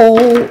this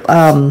whole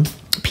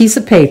piece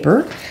of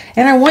paper,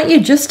 and I want you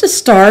just to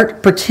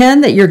start,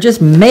 pretend that you're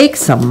just make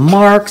some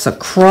marks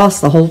across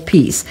the whole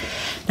piece.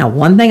 Now,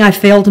 one thing I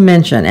failed to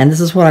mention, and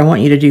this is what I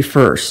want you to do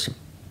first,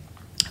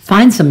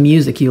 find some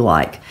music you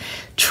like.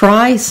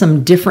 Try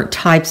some different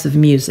types of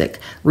music.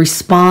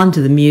 Respond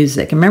to the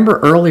music. Remember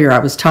earlier I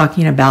was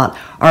talking about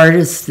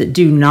artists that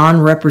do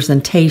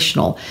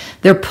non-representational.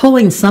 They're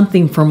pulling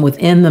something from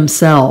within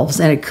themselves,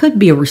 and it could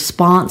be a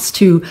response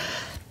to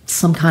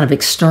some kind of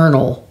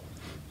external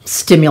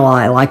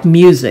stimuli like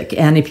music.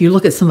 And if you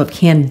look at some of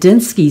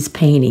Kandinsky's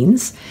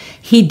paintings,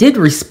 he did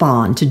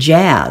respond to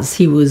jazz.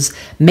 He was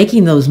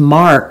making those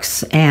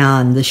marks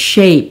and the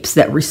shapes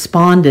that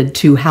responded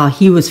to how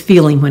he was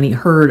feeling when he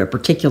heard a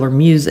particular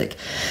music.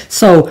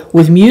 So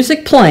with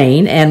music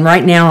playing, and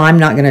right now I'm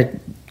not going to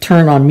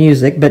turn on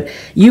music, but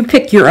you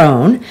pick your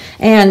own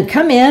and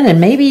come in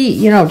and maybe,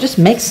 you know, just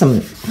make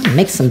some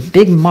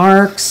big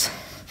marks.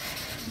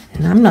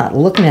 And I'm not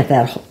looking at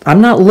that.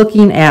 I'm not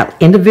looking at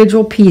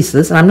individual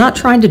pieces, and I'm not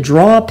trying to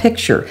draw a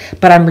picture,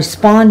 but I'm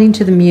responding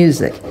to the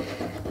music.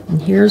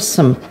 And here's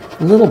some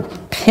little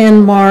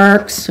pen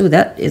marks. Ooh,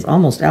 that is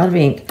almost out of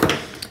ink.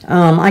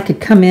 I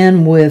could come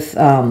in with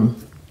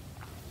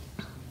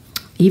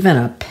even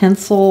a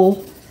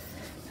pencil,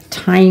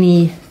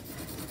 tiny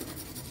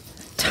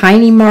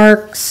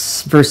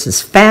marks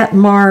versus fat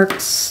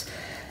marks.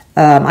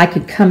 I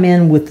could come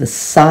in with the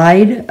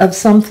side of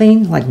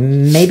something, like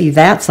maybe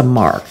that's a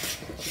mark.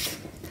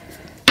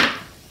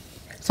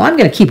 So I'm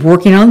going to keep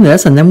working on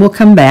this, and then we'll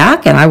come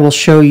back and I will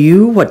show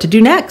you what to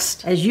do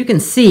next. As you can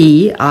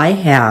see, I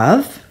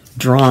have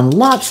drawn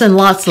lots and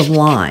lots of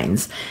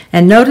lines.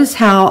 And notice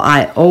how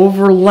I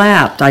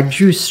overlapped. I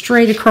drew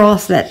straight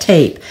across that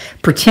tape,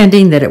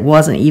 pretending that it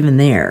wasn't even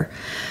there.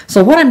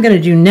 So what I'm going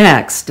to do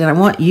next, and I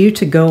want you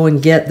to go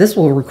and get, this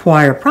will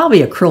require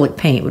probably acrylic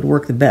paint would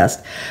work the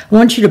best. I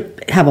want you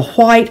to have a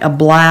white, a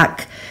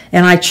black,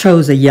 and I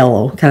chose a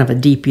yellow, kind of a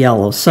deep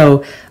yellow.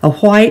 So a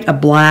white, a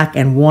black,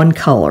 and one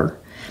color.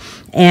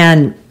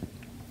 And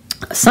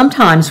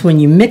sometimes when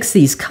you mix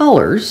these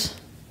colors,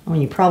 well,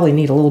 you probably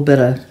need a little bit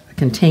of a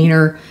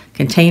container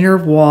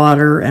of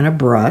water and a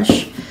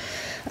brush.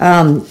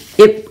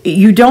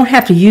 You don't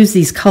have to use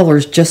these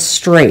colors just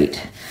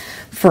straight.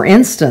 For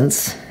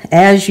instance,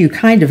 as you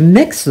kind of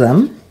mix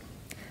them,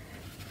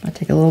 I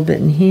take a little bit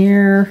in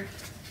here.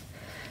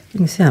 You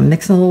can see I'm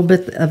mixing a little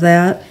bit of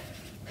that.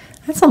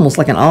 That's almost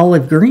like an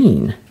olive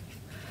green.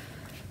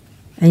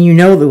 And you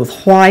know that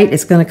with white,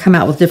 it's going to come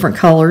out with different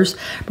colors.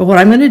 But what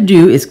I'm going to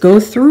do is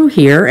go through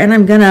here, and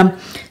I'm going to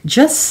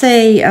just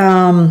say,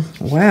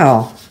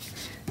 wow,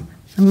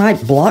 I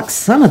might block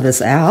some of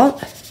this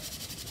out.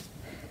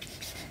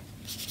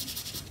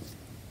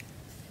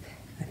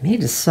 I may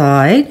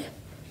decide.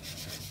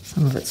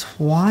 Some of it's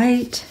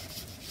white.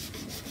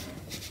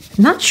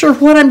 Not sure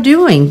what I'm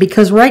doing,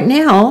 because right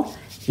now,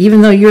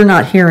 even though you're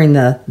not hearing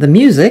the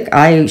music,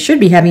 I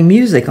should be having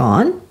music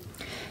on.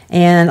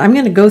 And I'm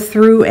going to go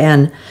through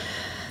and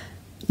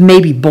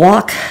maybe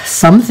block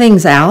some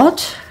things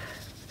out.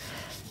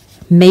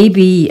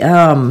 Maybe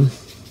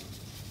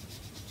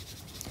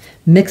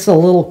mix a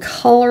little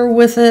color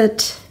with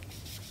it.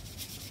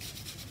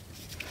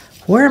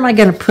 Where am I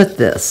going to put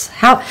this?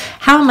 How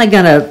am I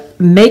going to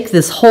make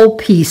this whole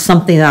piece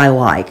something that I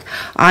like.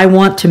 I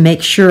want to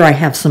make sure I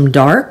have some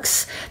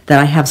darks, that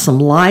I have some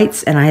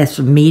lights, and I have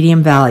some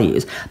medium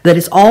values. That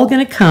it's all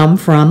going to come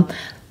from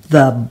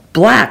the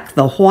black,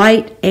 the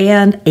white,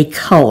 and a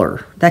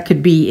color. That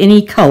could be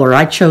any color.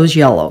 I chose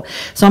yellow.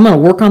 So I'm going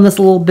to work on this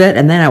a little bit,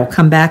 and then I will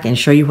come back and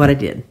show you what I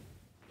did.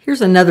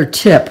 Here's another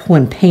tip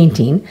when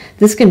painting.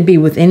 This can be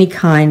with any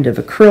kind of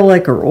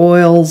acrylic or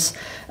oils.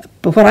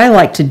 But what I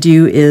like to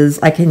do is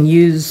I can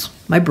use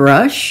my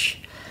brush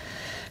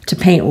to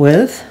paint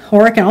with,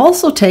 or I can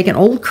also take an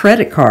old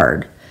credit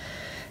card.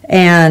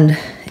 And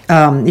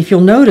if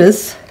you'll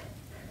notice,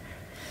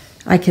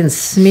 I can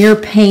smear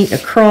paint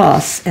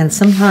across, and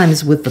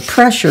sometimes with the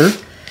pressure,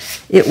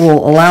 it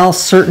will allow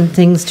certain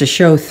things to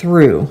show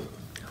through,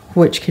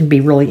 which can be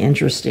really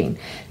interesting.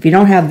 If you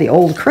don't have the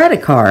old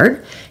credit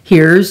card,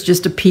 here's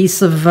just a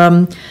piece of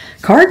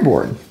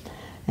cardboard.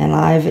 And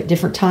I've at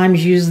different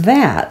times used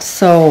that.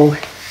 So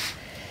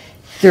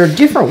there are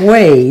different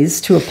ways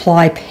to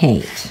apply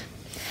paint.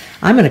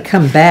 I'm going to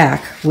come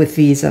back with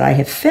these that I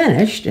have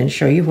finished and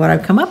show you what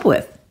I've come up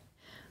with.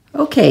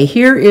 Okay,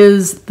 here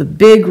is the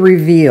big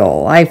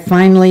reveal. I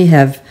finally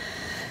have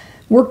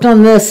worked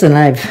on this and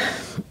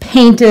I've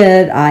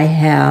painted. I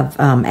have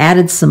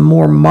added some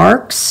more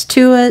marks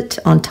to it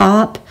on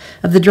top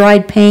of the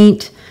dried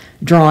paint,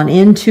 drawn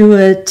into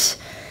it.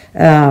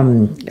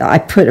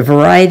 I put a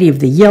variety of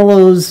the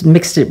yellows,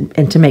 mixed it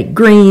in to make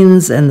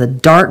greens, and the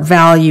dark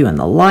value and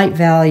the light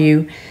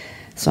value.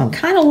 So I'm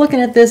kind of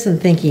looking at this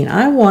and thinking,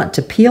 I want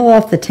to peel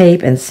off the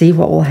tape and see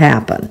what will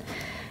happen.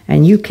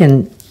 And you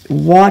can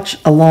watch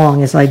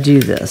along as I do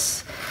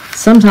this.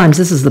 Sometimes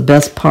this is the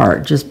best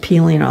part, just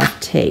peeling off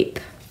tape.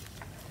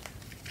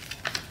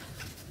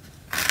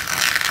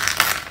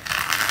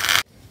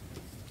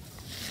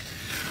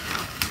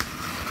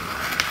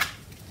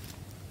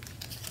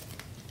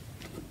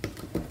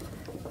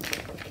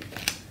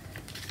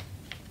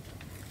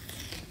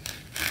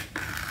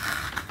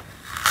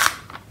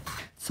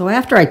 So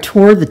after I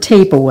tore the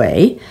tape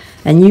away,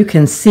 and you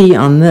can see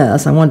on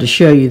this, I wanted to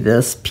show you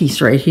this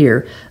piece right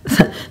here.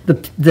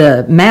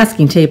 The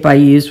masking tape I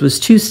used was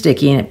too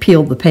sticky and it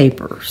peeled the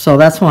paper. So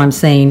that's why I'm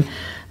saying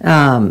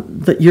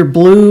that your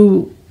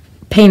blue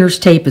painter's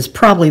tape is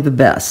probably the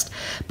best.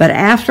 But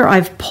after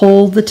I've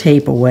pulled the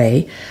tape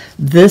away,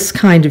 this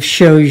kind of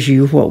shows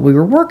you what we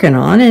were working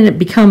on, and it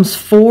becomes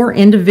 4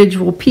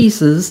 individual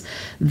pieces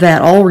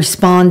that all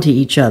respond to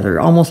each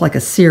other, almost like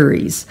a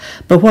series.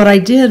 But what I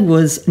did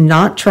was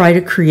not try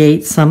to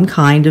create some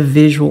kind of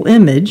visual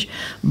image,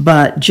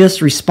 but just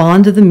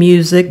respond to the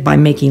music by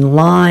making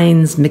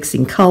lines,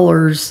 mixing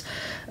colors,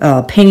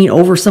 painting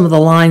over some of the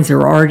lines that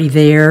were already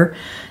there.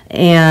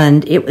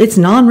 And it's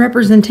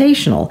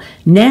non-representational.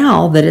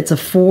 Now that it's a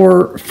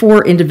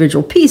four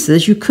individual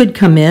pieces, you could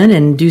come in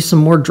and do some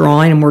more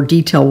drawing and more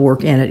detail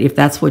work in it if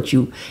that's what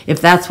you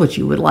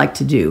would like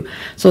to do.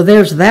 So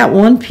there's that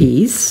one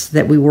piece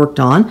that we worked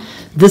on.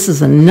 This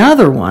is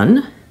another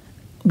one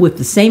with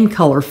the same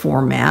color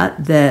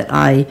format that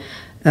I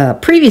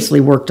previously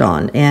worked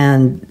on,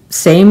 and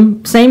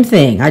same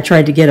thing. I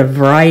tried to get a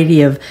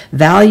variety of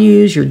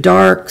values, your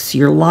darks,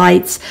 your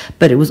lights,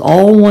 but it was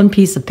all one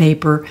piece of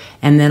paper,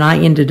 and then I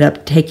ended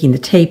up taking the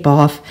tape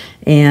off,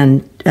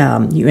 and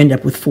you end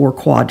up with 4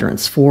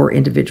 quadrants, 4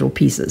 individual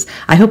pieces.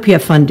 I hope you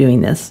have fun doing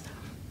this.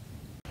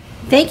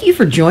 Thank you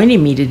for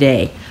joining me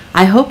today.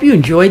 I hope you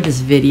enjoyed this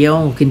video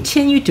and will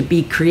continue to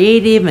be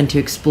creative and to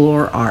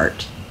explore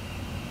art.